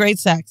really great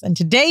sex. And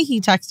today he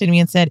texted me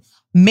and said,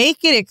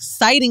 make it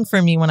exciting for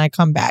me when I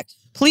come back.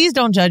 Please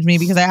don't judge me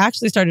because I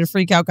actually started to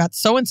freak out, got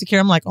so insecure.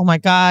 I'm like, oh my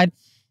God,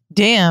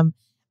 damn.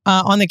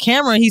 On the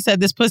camera, he said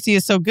this pussy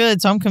is so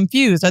good, so I'm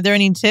confused. Are there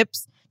any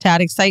tips to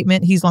add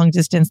excitement? He's long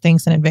distance,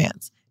 thanks in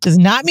advance. Does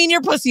not mean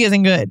your pussy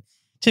isn't good.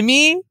 To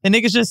me, the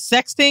nigga's just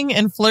sexting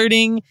and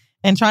flirting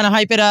and trying to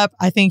hype it up.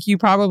 I think you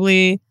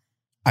probably...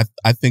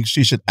 I think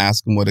she should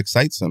ask him what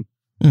excites him.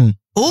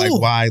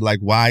 Like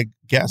why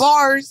guess?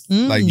 Bars.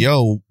 Like,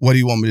 yo, what do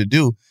you want me to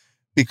do?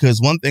 Because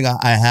one thing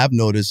I have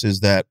noticed is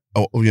that,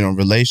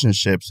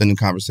 relationships and in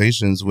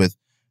conversations with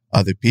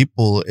other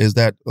people is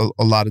that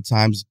a lot of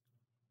times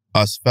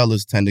us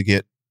fellas tend to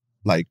get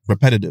like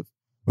repetitive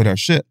with our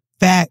shit.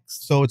 Facts.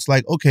 So it's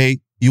like, okay,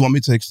 you want me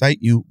to excite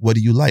you? What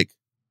do you like?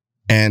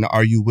 And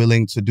are you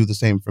willing to do the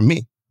same for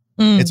me?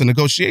 It's a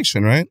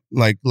negotiation, right?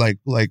 Like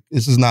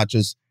this is not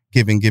just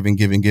giving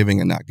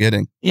and not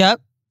getting.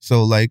 Yep.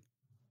 So like,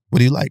 what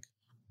do you like?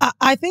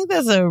 I think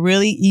that's a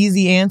really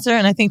easy answer.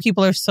 And I think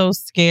people are so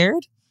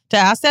scared to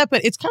ask that,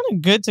 but it's kind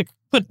of good to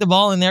put the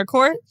ball in their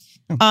court.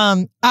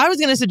 I was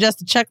going to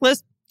suggest a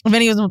checklist. If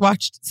anyone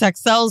watched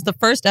Sex Sells, the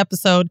first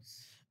episode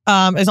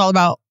is all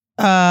about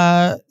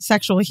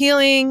sexual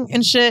healing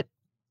and shit.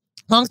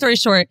 Long story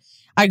short,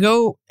 I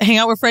go hang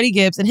out with Freddie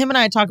Gibbs and him and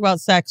I talk about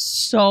sex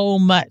so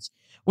much.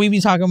 We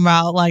be talking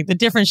about like the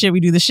different shit we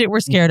do, the shit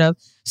we're scared of.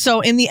 So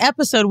in the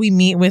episode, we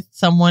meet with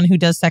someone who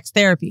does sex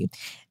therapy,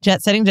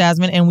 Jet Setting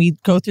Jasmine, and we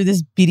go through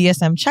this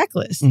BDSM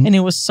checklist. And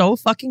it was so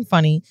fucking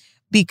funny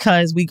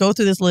because we go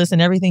through this list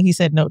and everything he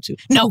said no to.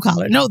 No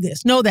collar, no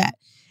this, no that.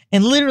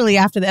 And literally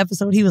after the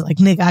episode, he was like,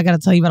 Nick, I got to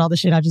tell you about all the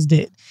shit I just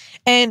did.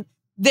 And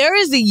there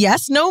is a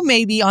yes, no,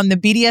 maybe on the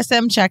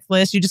BDSM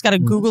checklist. You just got to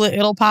Google it.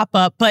 It'll pop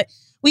up. But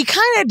we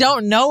kind of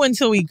don't know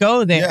until we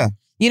go there. Yeah.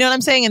 You know what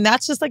I'm saying? And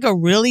that's just like a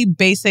really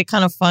basic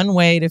kind of fun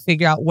way to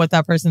figure out what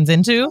that person's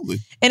into. Totally.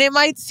 And it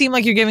might seem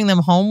like you're giving them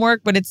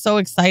homework, but it's so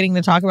exciting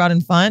to talk about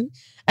and fun.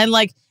 And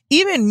like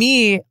even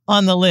me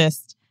on the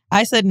list,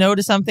 I said no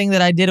to something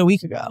that I did a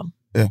week ago.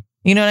 Yeah.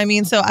 You know what I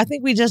mean? So I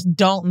think we just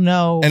don't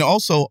know. And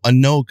also a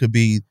no could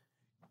be,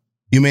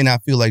 you may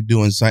not feel like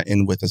doing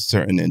something with a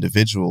certain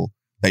individual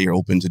that you're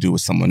open to do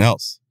with someone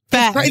else.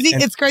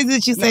 It's crazy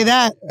that you say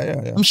that.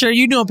 Yeah. I'm sure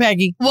you know,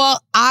 Peggy.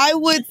 Well, I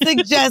would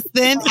suggest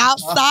then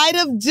outside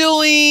of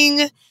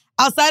doing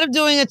a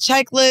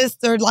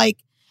checklist or like,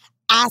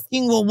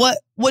 asking, well,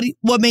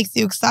 what makes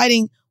you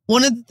exciting?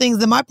 One of the things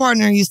that my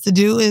partner used to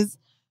do is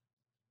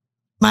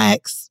my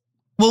ex,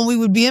 when we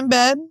would be in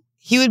bed,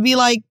 he would be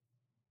like,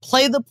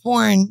 play the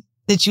porn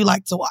that you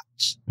like to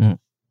watch. And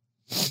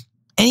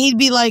he'd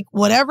be like,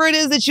 whatever it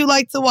is that you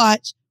like to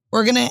watch,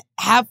 we're going to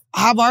have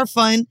our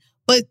fun,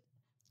 but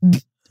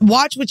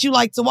watch what you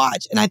like to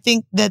watch. And I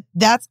think that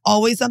that's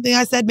always something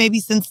I said maybe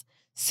since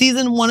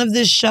season 1 of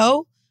this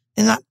show,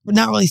 and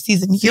not really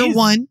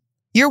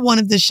year one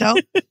of this show,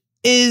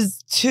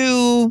 is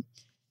to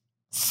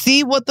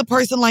see what the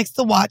person likes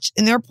to watch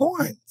in their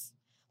porns.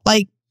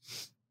 Like,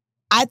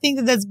 I think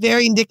that that's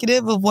very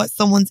indicative of what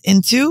someone's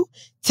into.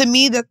 To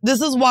me, that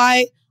this is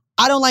why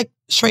I don't like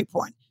straight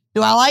porn.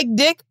 Do I like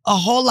dick? A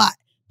whole lot.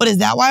 But is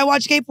that why I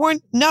watch gay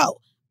porn? No.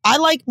 I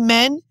like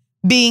men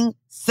being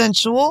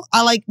sensual.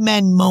 I like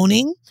men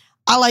moaning.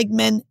 I like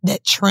men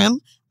that trim.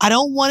 I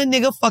don't want a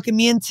nigga fucking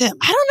me and Tim.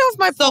 I don't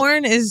know if my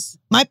porn is...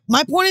 My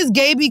porn is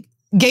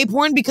gay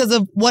porn because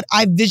of what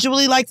I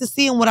visually like to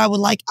see and what I would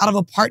like out of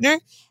a partner.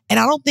 And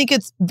I don't think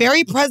it's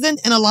very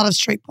present in a lot of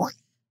straight porn.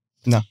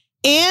 No.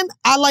 And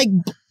I like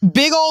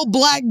big old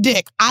black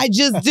dick. I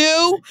just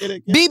do.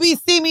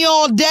 BBC me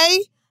all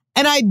day.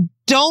 And I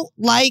don't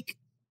like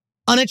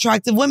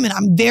unattractive women.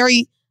 I'm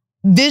very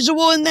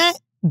visual in that.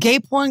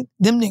 Gay porn,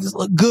 them niggas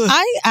look good.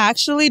 I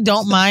actually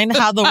don't mind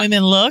how the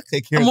women look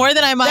more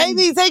than I mind.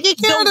 Baby, taking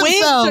care of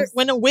themselves.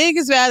 When a wig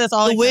is bad, that's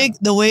all. The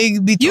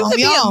wig be you throwing could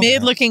me be off. a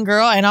mid-looking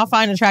girl, and I'll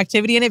find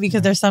attractivity in it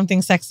because there's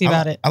something sexy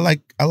about it. I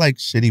like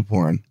shitty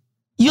porn.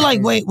 You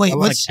like wait, I like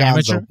what's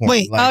amateur porn.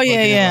 Wait,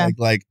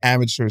 like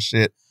amateur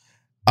shit.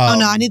 Oh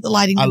no, I need the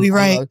lighting to be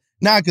right.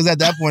 Because at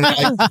that point,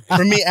 like,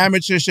 for me,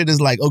 amateur shit is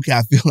like, okay,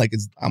 I feel like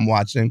I'm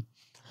watching.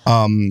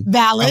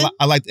 Valid.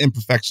 I like the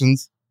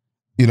imperfections.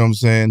 You know what I'm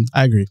saying?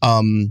 I agree.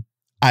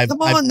 I've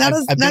Come on,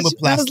 I've been with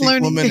plastic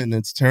women and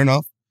it's turn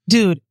off.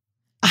 Dude,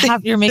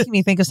 you're making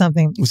me think of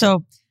something.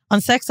 So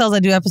on Sex Cells, I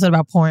do an episode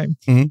about porn.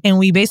 And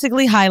we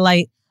basically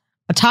highlight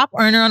a top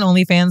earner on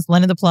OnlyFans,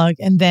 Lena the Plug,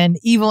 and then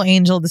Evil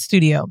Angel, the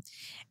studio.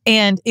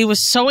 And it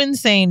was so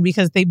insane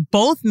because they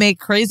both make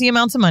crazy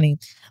amounts of money.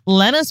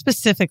 Lena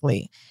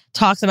specifically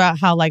talks about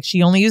how like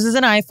she only uses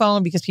an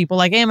iPhone because people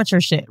like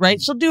amateur shit,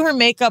 right? She'll do her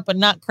makeup, but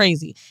not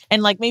crazy.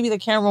 And like maybe the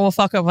camera will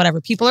fuck up,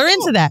 whatever. People are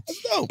into that.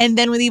 And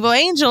then with Evil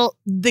Angel,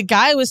 the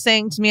guy was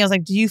saying to me, I was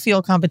like, do you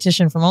feel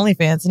competition from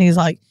OnlyFans? And he's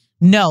like,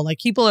 no, like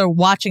people are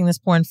watching this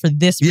porn for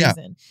this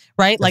reason,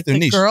 right? That's like the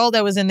niche. girl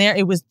that was in there,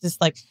 it was this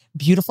like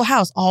beautiful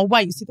house, all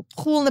white. You see the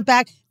pool in the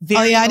back.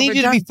 Oh yeah, I need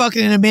you to be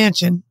fucking in a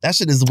mansion. That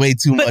shit is way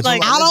too But, much.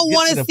 like, I don't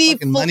want to see. I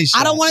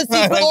don't want to see.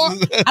 I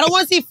don't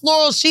want to see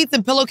floral sheets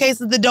and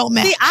pillowcases that don't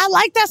match. See, I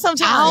like that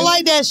sometimes. I don't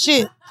like that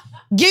shit.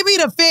 Give me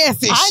the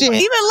fancy shit. Even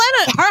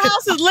Lena, her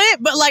house is lit,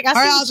 but like I see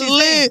Her what house she's is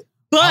saying. lit.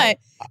 But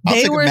I'll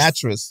they take were a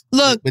mattress.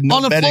 Look with no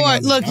on the bedding floor. on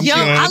it. Look, I'm yo,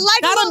 good. I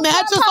like not a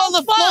mattress on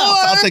the floor.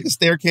 I'll take a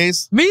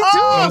staircase. Me too. You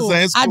know what I'm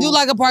saying? It's I do cool.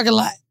 like a parking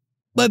lot,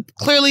 but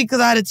clearly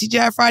because I had a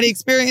TGI Friday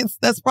experience,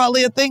 that's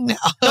probably a thing now.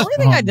 The only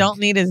thing I don't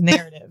need is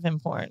narrative in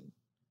porn.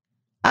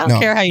 I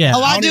don't care how you.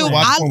 Oh, I don't do. even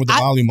watch porn with the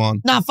volume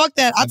on. Nah, fuck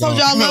that. I told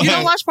you I love You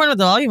don't watch porn with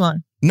the volume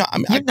on. No, I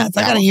mean, You're nuts.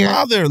 I gotta don't hear it.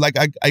 bother. Like,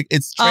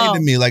 it's trained to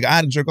me. Like, I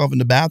had to jerk off in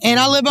the bathroom. And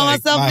I live by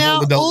Like, myself my now.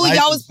 whole adult Ooh, life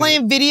y'all and was shit.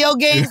 playing video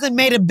games and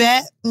made a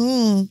bet.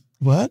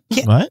 What?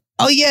 What?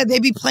 Oh yeah, they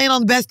be playing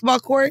on the basketball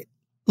court.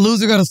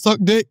 Loser gotta suck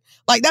dick.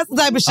 Like that's the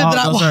type of shit that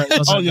I watch.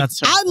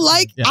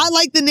 I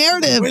like the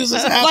narrative. Where does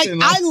this Like happen?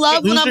 I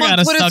love when Loser I'm on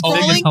gotta Twitter suck dick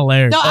is scrolling.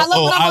 hilarious. No, I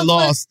love when I'm on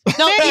lost. Twitter.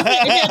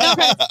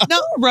 No,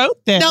 Who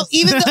wrote this? no,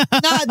 even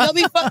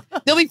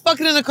they'll be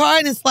fucking in a car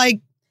and it's like,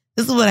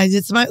 this is what I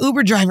did to my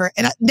Uber driver,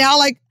 and now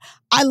like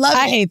I love it.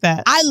 I hate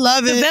that. I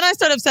love it. Then I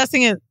start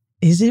obsessing it.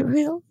 Is it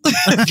real?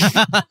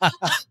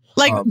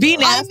 Like Be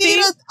Nasty.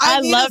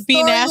 I love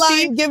Be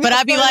Nasty, but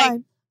I'd be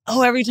like,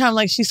 oh, every time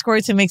like she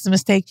squirts and makes a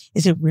mistake,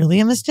 is it really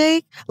a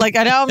mistake? Like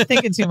I know I'm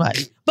thinking too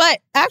much. But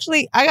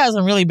actually, I got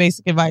some really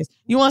basic advice.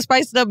 You want to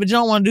spice it up, but you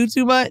don't want to do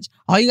too much?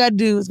 All you got to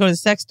do is go to the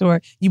sex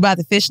store. You buy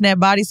the fishnet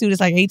bodysuit. It's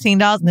like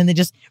 $18, and then they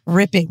just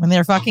rip it when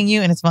they're fucking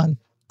you, and it's fun.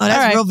 Oh,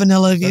 that's real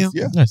vanilla of you.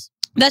 Nice.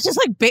 That's just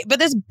like, but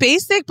that's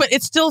basic, but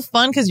it's still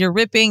fun because you're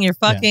ripping, you're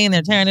fucking,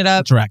 they're tearing it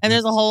up, Interactive. and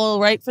there's a whole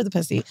right for the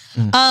pussy.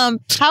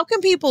 How can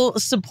people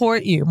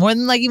support you more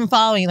than like even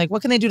following? Like,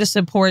 what can they do to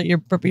support your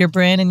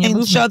brand and your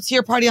movement? Show up to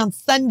your party on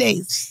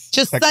Sundays,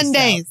 just Check this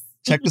Sundays.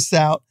 out. Check this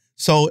out.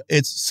 So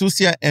it's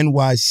Sucia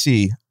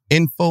NYC.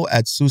 Info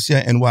at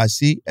Sucia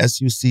NYC,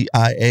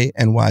 SUCIA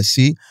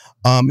NYC.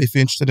 If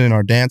you're interested in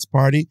our dance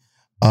party,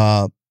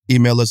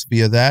 email us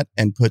via that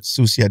and put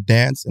Sucia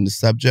Dance in the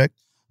subject.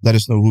 Let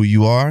us know who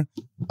you are.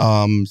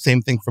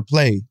 Same thing for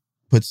play.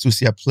 Put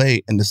Sucia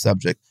Play in the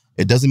subject.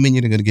 It doesn't mean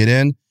you're going to get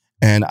in,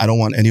 and I don't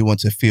want anyone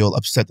to feel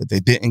upset that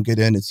they didn't get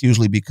in. It's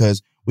usually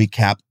because we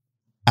cap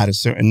at a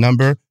certain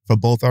number for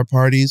both our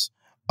parties.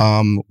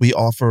 We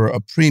offer a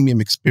premium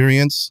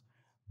experience.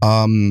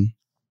 I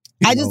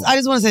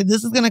just want to say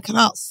this is going to come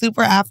out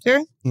super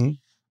after.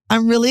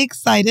 I'm really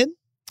excited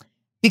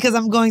because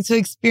I'm going to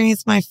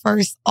experience my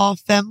first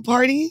all-femme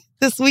party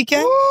this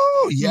weekend.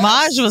 Ooh, yes.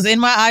 Maj was in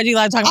my IG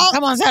live talking about,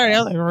 come on Saturday.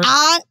 I was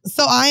like,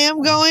 So I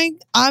am going.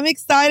 I'm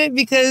excited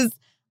because,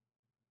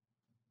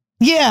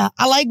 yeah,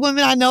 I like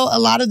women. I know a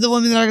lot of the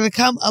women that are going to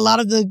come, a lot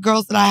of the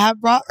girls that I have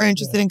brought are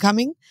interested in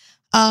coming.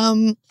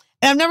 And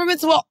I've never been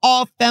to an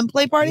all-femme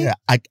play party. Yeah,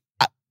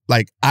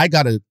 I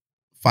got to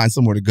find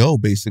somewhere to go,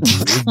 basically.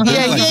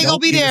 Yeah, you ain't gonna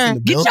be there.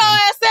 Get your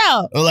ass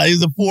out. Like,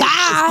 he's a 4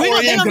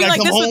 They're gonna be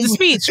like this with the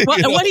speech.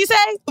 What'd he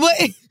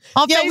say?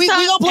 Yeah, we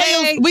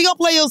gonna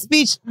play your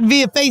speech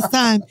via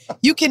FaceTime.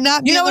 You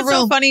cannot be in the room. What's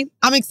so funny?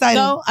 I'm excited.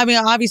 No, I mean,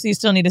 obviously you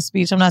still need a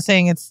speech. I'm not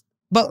saying it's,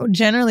 but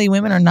generally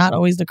women are not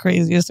always the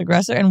craziest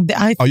aggressor. And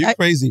you're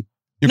crazy.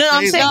 You're crazy.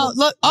 I'm saying,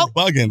 look,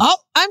 bugging.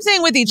 I'm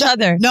saying with each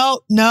other.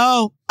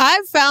 No.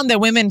 I've found that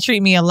women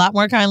treat me a lot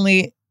more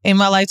kindly in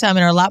my lifetime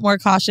and are a lot more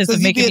cautious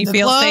of making me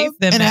feel safe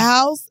than in a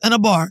house and a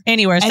bar.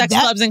 Anywhere, sex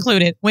clubs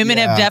included. Women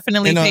have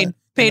definitely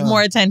paid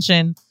more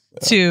attention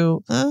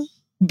to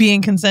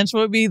being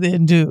consensual with me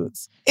than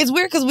dudes. It's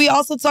weird because we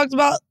also talked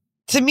about,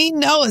 to me,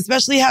 no,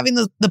 especially having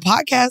the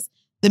podcast,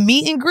 the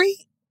meet and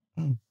greet.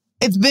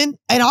 It's been,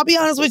 and I'll be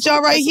honest with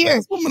y'all right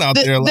here.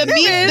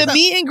 The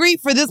meet and greet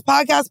for this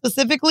podcast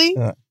specifically,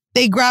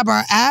 they grab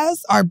our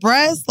ass, our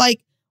breasts. Like,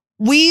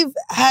 we've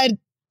had,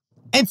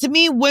 and to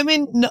me,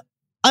 women,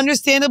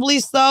 understandably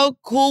so,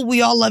 cool,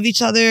 we all love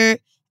each other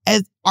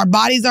as our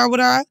bodies are what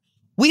are.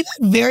 We've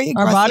had very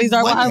aggressive Our bodies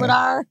are women. what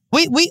are.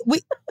 We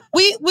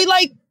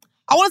like,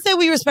 I want to say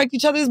we respect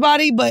each other's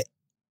body, but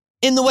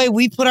in the way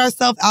we put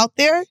ourselves out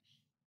there,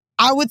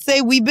 I would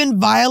say we've been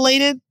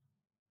violated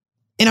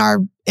in our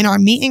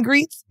meet and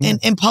greets and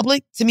in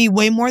public, to me,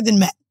 way more than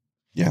men.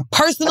 Yeah.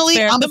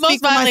 Personally, I'm the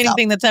most violating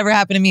thing that's ever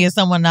happened to me is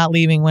someone not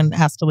leaving when it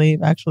has to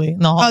leave, actually.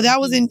 Oh, that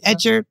was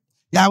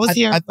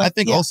here. I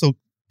think also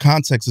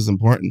context is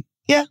important.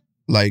 Yeah.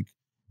 Like,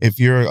 if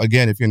you're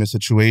in a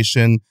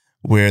situation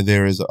where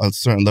there is a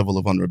certain level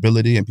of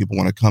vulnerability and people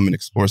want to come and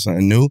explore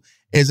something new,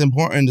 it's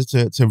important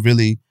to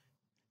really,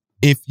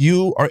 if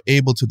you are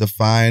able to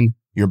define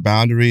your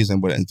boundaries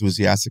and what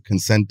enthusiastic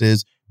consent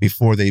is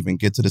before they even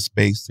get to the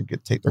space to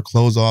take their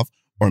clothes off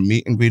or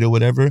meet and greet or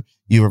whatever,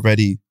 you're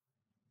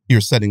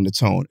setting the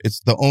tone.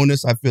 It's the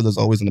onus, I feel, is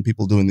always on the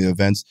people doing the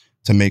events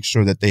to make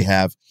sure that they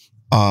have,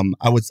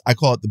 I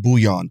call it the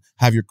bouillon.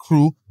 Have your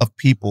crew of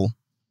people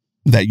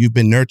that you've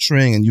been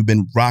nurturing and you've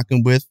been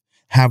rocking with,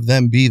 have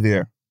them be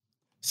there.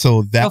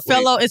 So that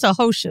it's a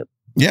hostship.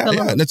 Yeah,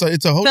 it's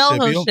a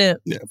hostship.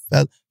 Yeah,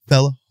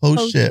 fellow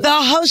hostship. The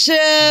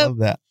hostship. Love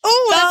that.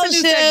 Oh, that's a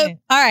new segment.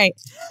 All right.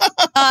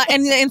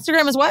 And the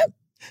Instagram is what?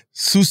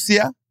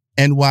 Susia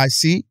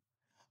NYC.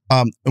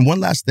 And one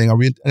last thing,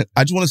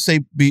 I just want to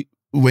say,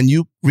 when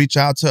you reach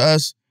out to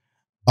us,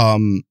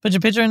 put your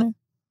picture in there.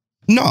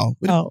 No,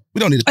 we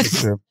don't need a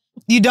picture.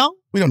 You don't?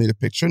 We don't need a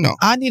picture. No,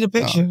 I need a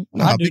picture.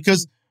 No,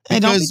 because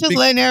don't be just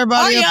letting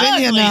everybody up in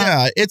here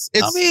now. Yeah, it's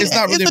not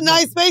really. It's a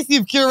nice space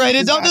you've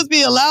curated. Don't just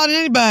be allowed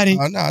anybody.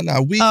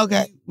 No.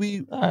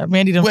 We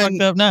Mandy done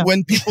fucked up now.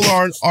 When people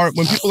are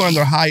in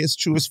their highest,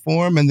 truest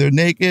form and they're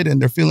naked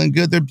and they're feeling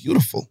good, they're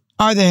beautiful.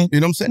 Are they? You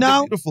know what I'm saying? No.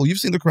 They're beautiful. You've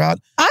seen the crowd.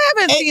 I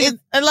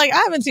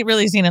haven't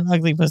really seen an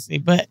ugly pussy,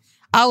 but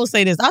I will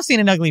say this: I've seen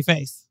an ugly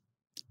face.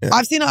 Yeah.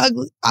 I've seen a not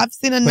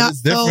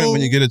it's different so,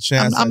 when you get a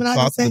chance to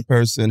talk to the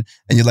person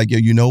and you're like, yo,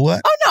 you know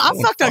what? Oh no,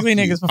 I've fucked ugly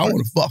niggas before. I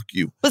want to fuck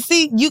you. But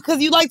see, because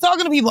you like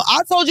talking to people.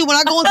 I told you when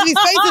I go into these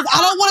spaces,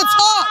 I don't want to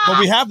talk. But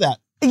we have that.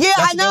 Yeah,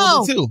 That's I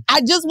know. Too. I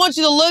just want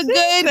you to look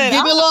good, give me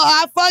a little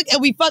eye fuck, and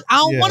we fuck. I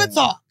don't want to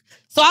talk.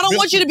 So I don't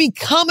want you to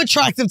become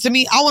attractive to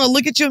me. I want to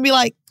look at you and be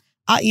like,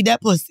 I'll eat that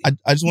pussy.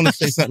 I just want to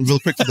say something real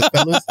quick to the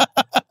fellas.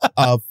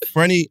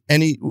 For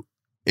any,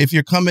 if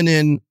you're coming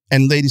in,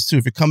 and ladies too,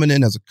 if you're coming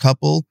in as a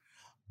couple,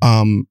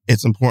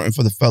 it's important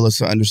for the fellas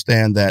to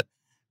understand that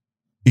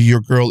your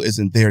girl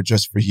isn't there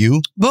just for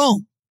you.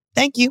 Boom.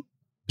 Thank you.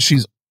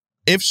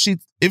 If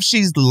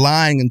she's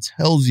lying and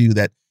tells you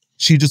that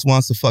she just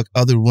wants to fuck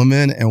other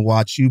women and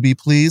watch you be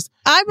pleased,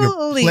 I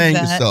believe playing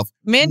that. yourself.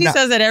 Mandy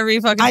says that every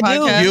fucking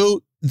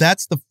podcast.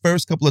 That's the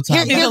first couple of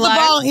times. Here's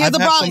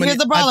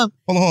the problem.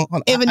 Hold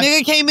on. If a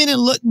nigga came in and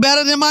looked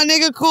better than my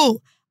nigga,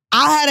 cool.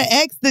 I had an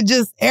ex that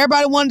just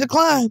everybody wanted to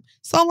climb.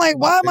 So I'm like,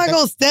 why am I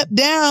going to step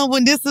down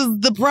when this is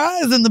the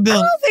prize in the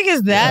building? I don't think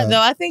it's that, though.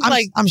 I think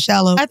I'm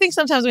shallow. I think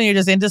sometimes when you're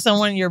just into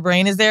someone, your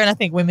brain is there, and I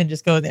think women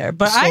just go there.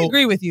 But I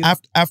agree with you.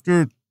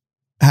 After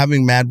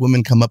having mad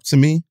women come up to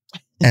me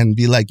and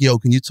be like, yo,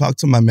 can you talk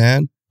to my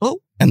man? Oh.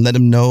 And let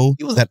him know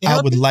that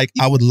I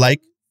would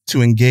like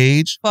to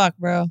engage. Fuck,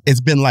 bro. It's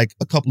been like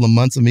a couple of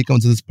months of me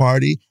coming to this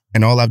party,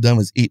 and all I've done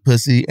was eat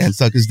pussy and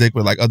suck his dick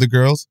with like other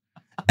girls.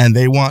 And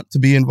they want to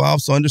be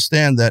involved. So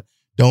understand that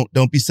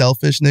don't be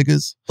selfish,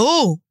 niggas.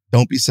 Ooh.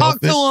 Don't be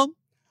selfish. Talk to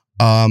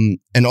them.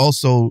 And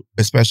also,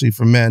 especially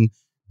for men,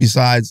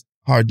 besides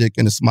hard dick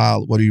and a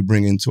smile, what are you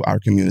bringing to our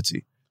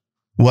community?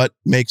 What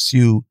makes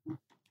you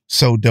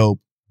so dope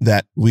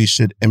that we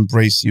should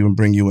embrace you and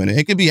bring you in?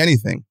 It could be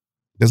anything.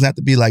 It doesn't have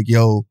to be like,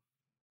 yo,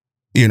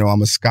 you know,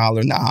 I'm a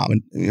scholar. Nah,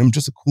 I'm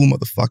just a cool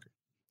motherfucker.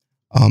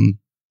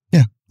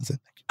 Yeah, that's it.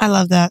 I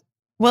love that.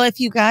 Well,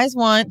 if you guys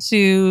want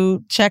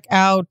to check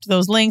out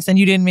those links and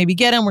you didn't maybe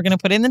get them, we're going to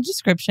put it in the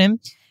description.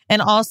 And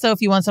also,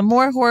 if you want some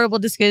more horrible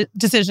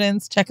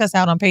decisions, check us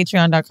out on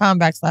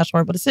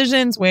patreon.com/horrible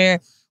decisions, where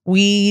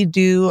we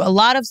do a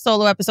lot of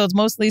solo episodes,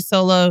 mostly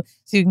solo,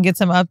 so you can get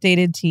some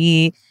updated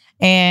tea.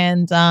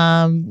 And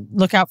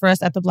look out for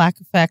us at the Black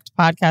Effect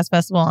Podcast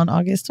Festival on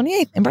August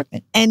 28th in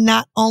Brooklyn. And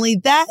not only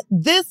that,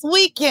 this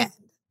weekend,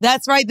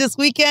 that's right, this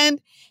weekend,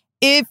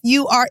 if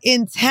you are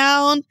in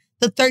town,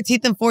 the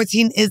 13th and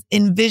 14th is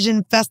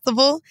Envision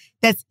Festival.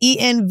 That's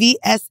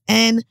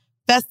ENVSN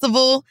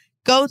Festival.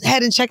 Go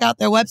ahead and check out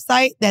their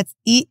website. That's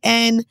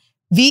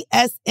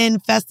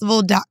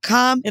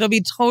envsnfestival.com. It'll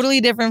be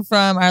totally different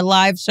from our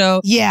live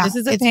show. Yeah. This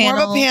is it's panel.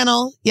 more of a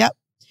panel. Yep.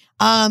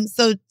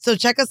 So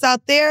check us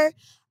out there.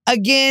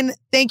 Again,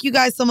 thank you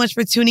guys so much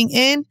for tuning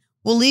in.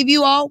 We'll leave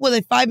you all with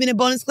a 5-minute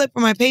bonus clip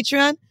from my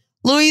Patreon.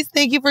 Luis,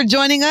 thank you for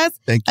joining us.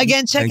 Thank you.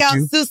 Again, check out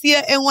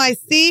Susia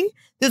NYC.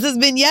 This has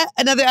been yet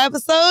another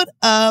episode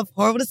of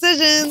Horrible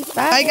Decisions.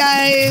 Bye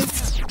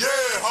guys.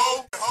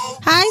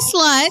 Hi,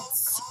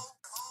 sluts.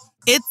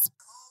 It's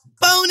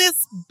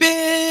bonus,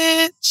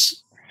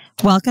 bitch.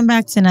 Welcome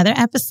back to another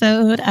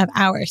episode of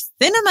Our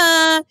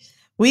Cinema.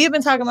 We have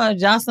been talking about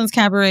Jocelyn's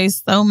Cabaret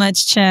so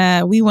much,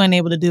 Chad. We weren't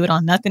able to do it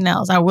on nothing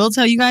else. I will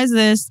tell you guys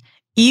this.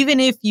 Even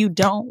if you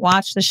don't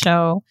watch the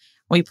show,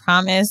 we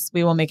promise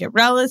we will make it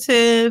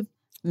relative,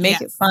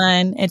 make it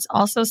fun. It's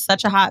also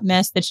such a hot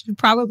mess that you've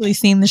probably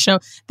seen the show.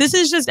 This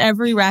is just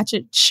every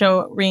Ratchet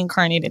show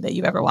reincarnated that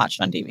you've ever watched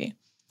on TV.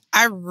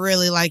 I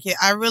really like it.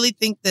 I really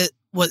think that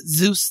what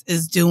Zeus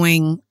is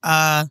doing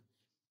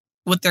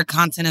with their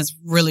content is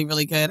really,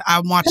 really good.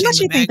 I'm watching. How much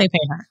do you think they pay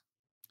her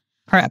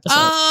per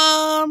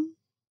episode?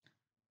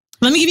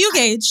 Let me give you a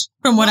gauge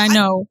from what I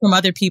know from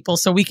other people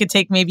so we could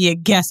take maybe a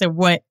guess at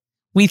what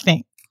we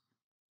think.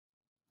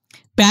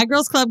 Bad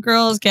Girls Club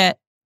girls get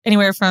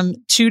anywhere from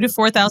 $2,000 to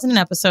 $4,000 an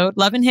episode.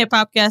 Love and Hip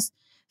Hop guests,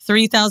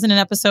 $3,000 an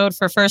episode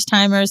for first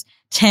timers,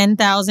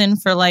 $10,000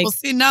 for like. Well,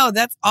 see, no,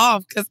 that's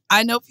off because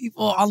I know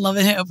people on Love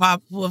and Hip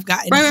Hop who have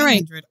gotten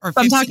right. Or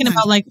I'm talking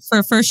about like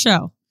for first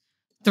show,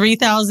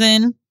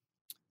 $3,000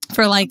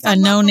 for like a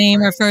no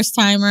name or first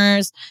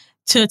timers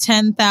to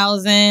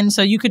 $10,000.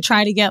 So you could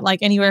try to get like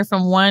anywhere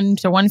from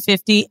 $1 to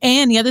 $150.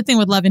 And the other thing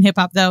with Love and Hip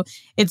Hop though,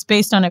 it's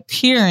based on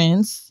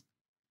appearance.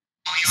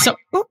 So,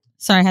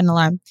 sorry, I had an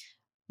alarm.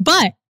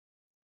 But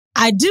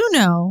I do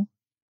know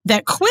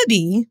that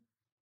Quibi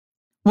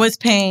was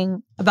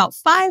paying about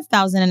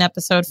 $5,000 an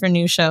episode for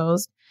new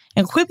shows.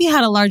 And Quibi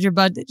had a larger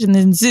budget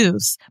than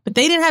Zeus, but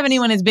they didn't have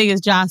anyone as big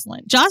as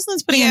Jocelyn.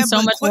 Jocelyn's putting in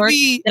so much work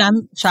that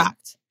I'm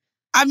shocked.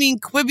 I mean,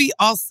 Quibi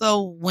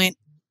also went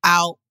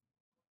out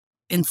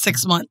in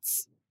 6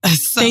 months.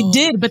 So. They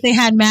did, but they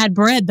had mad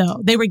bread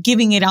though. They were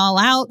giving it all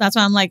out. That's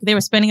why I'm like, they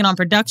were spending it on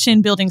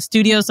production, building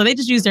studios. So they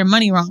just used their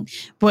money wrong.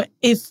 But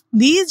if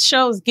these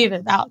shows give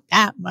it out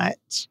that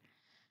much,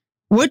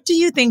 what do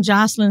you think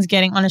Jocelyn's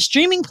getting on a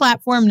streaming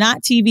platform,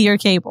 not TV or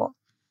cable?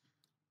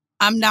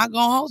 I'm not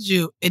going to hold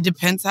you. It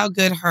depends how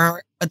good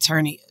her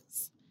attorney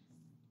is.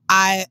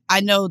 I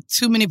know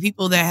too many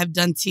people that have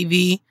done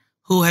TV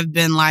who have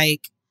been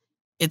like,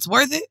 it's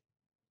worth it.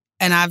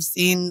 And I've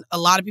seen a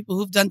lot of people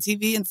who've done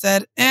TV and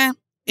said, it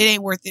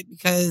ain't worth it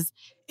because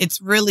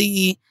it's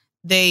really,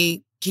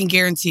 they can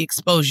guarantee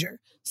exposure.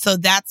 So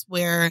that's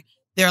where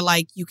they're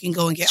like, you can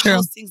go and get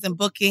hostings and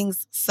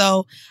bookings.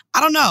 So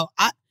I don't know.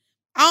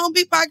 I don't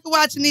be pocket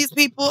watching these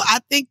people. I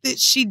think that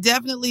she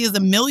definitely is a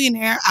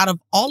millionaire out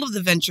of all of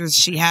the ventures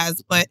she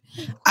has, but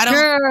I don't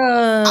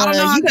know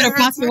how you better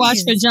pocket watch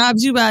for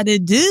jobs you about to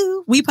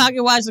do. We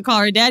pocket watch to call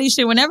her daddy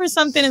shit whenever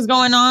something is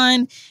going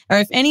on, or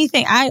if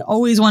anything. I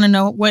always want to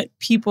know what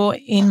people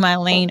in my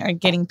lane are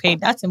getting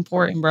paid. That's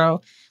important, bro.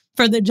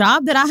 For the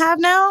job that I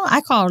have now,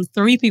 I called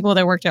 3 people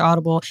that worked at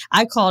Audible.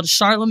 I called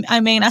Charlotte.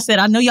 I said,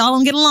 I know y'all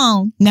don't get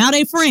along. Now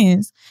they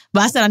friends.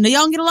 But I said, I know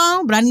y'all don't get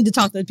along, but I need to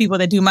talk to the people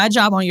that do my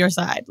job on your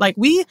side. Like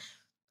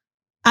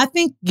I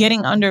think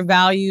getting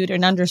undervalued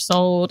and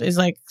undersold is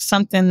like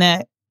something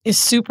that is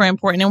super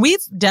important. And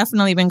we've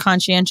definitely been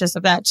conscientious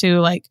of that too.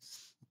 Like,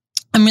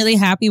 I'm really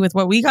happy with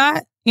what we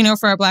got,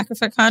 for our Black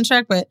Effect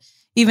contract. But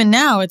even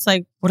now, it's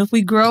like, what if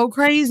we grow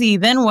crazy?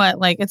 Then what?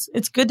 Like,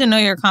 it's good to know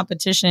your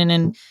competition.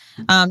 And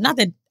not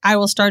that I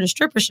will start a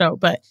stripper show,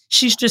 but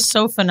she's just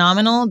so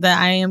phenomenal that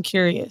I am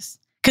curious.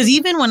 Because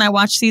even when I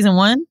watched season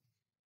 1,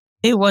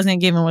 it wasn't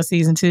giving what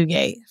season 2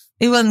 gave.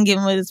 It wasn't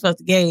giving what it's supposed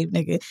to give,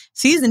 nigga.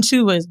 Season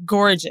 2 was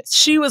gorgeous.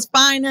 She was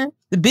finer.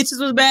 The bitches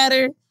was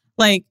better.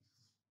 Like,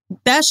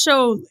 that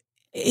show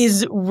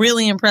is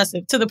really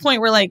impressive to the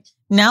point where, like,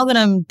 now that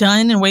I'm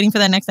done and waiting for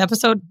that next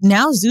episode,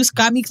 now Zeus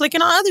got me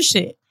clicking on other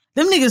shit.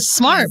 Them niggas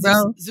smart,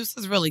 bro. Zeus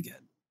is really good.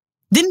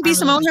 Didn't B.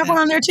 Simone have one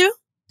on there too?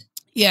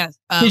 Yes.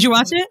 Did you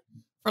watch it?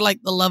 For like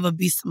the love of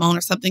B. Simone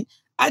or something.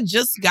 I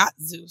just got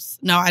Zeus.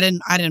 No, I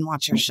didn't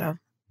watch her show.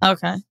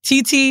 Okay.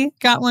 TT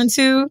got one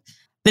too.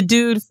 The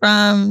dude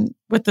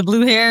with the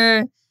blue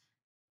hair.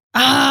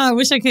 I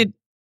wish I could.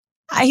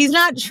 He's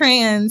not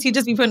trans. He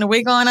just be putting a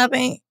wig on, I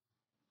think.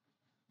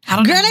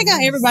 Girl, they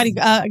got everybody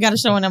got a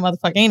show on that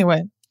motherfucker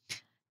anyway.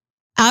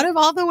 Out of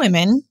all the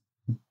women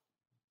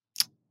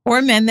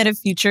or men that have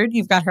featured,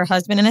 you've got her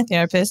husband and a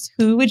therapist.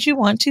 Who would you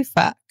want to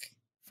fuck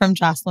from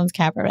Jocelyn's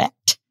Cabaret?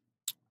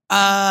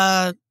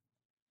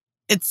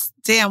 It's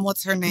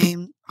what's her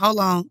name? Hold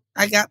on.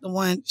 I got the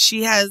one.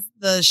 She has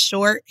the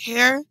short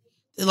hair,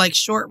 the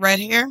short red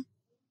hair.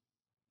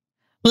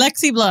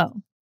 Lexi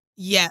Blow.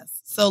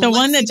 Yes. So the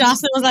one that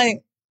Jocelyn was like.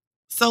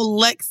 So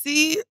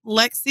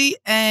Lexi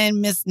and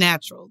Miss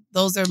Natural.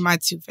 Those are my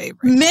two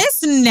favorites.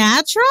 Miss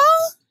Natural?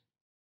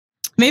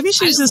 Maybe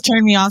she just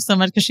turned me off so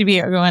much because she be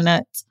going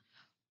nuts.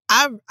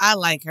 I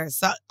like her.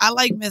 So I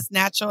like Miss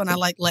Natural and I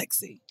like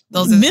Lexi.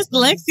 Those are Miss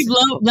Lexi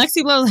Blow.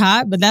 Lexi Blow's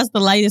hot, but that's the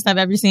lightest I've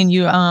ever seen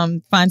you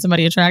find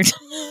somebody attractive.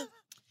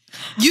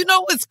 You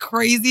know what's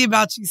crazy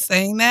about you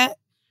saying that?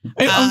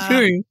 I'm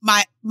curious.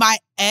 My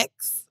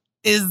ex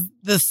is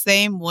the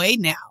same way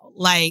now.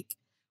 Like,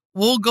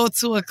 we'll go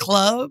to a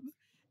club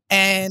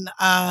and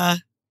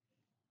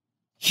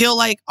he'll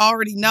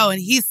already know, and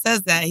he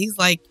says that. He's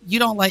like, you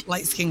don't like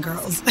light-skinned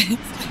girls.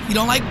 You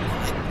don't like.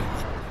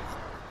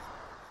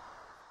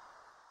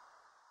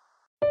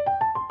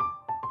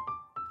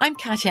 I'm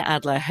Katya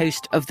Adler,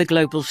 host of The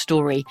Global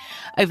Story.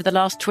 Over the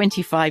last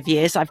 25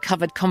 years, I've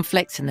covered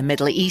conflicts in the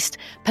Middle East,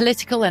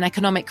 political and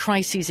economic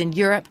crises in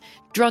Europe,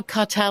 drug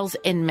cartels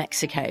in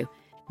Mexico.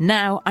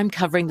 Now I'm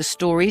covering the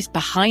stories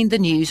behind the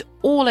news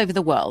all over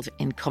the world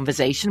in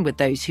conversation with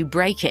those who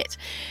break it.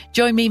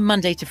 Join me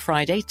Monday to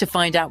Friday to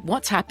find out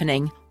what's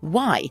happening,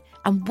 why,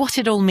 and what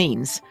it all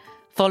means.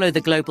 Follow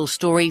The Global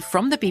Story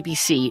from the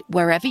BBC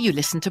wherever you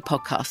listen to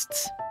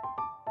podcasts.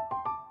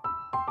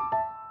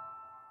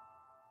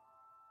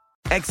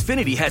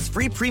 Xfinity has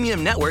free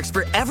premium networks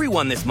for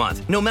everyone this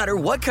month, no matter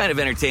what kind of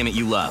entertainment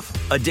you love.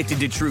 Addicted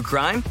to true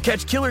crime?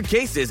 Catch killer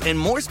cases and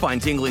more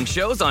spine-tingling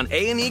shows on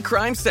A&E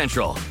Crime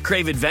Central.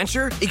 Crave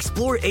adventure?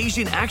 Explore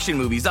Asian action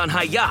movies on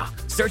Hayya.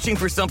 Searching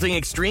for something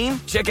extreme?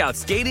 Check out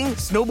skating,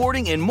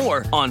 snowboarding, and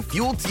more on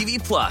Fuel TV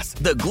Plus,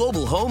 the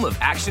global home of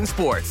action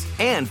sports.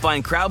 And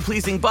find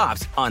crowd-pleasing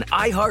bops on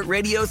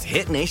iHeartRadio's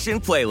Hit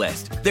Nation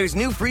playlist. There's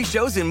new free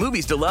shows and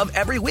movies to love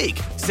every week.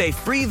 Say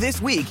free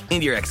this week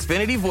in your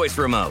Xfinity voice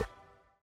remote.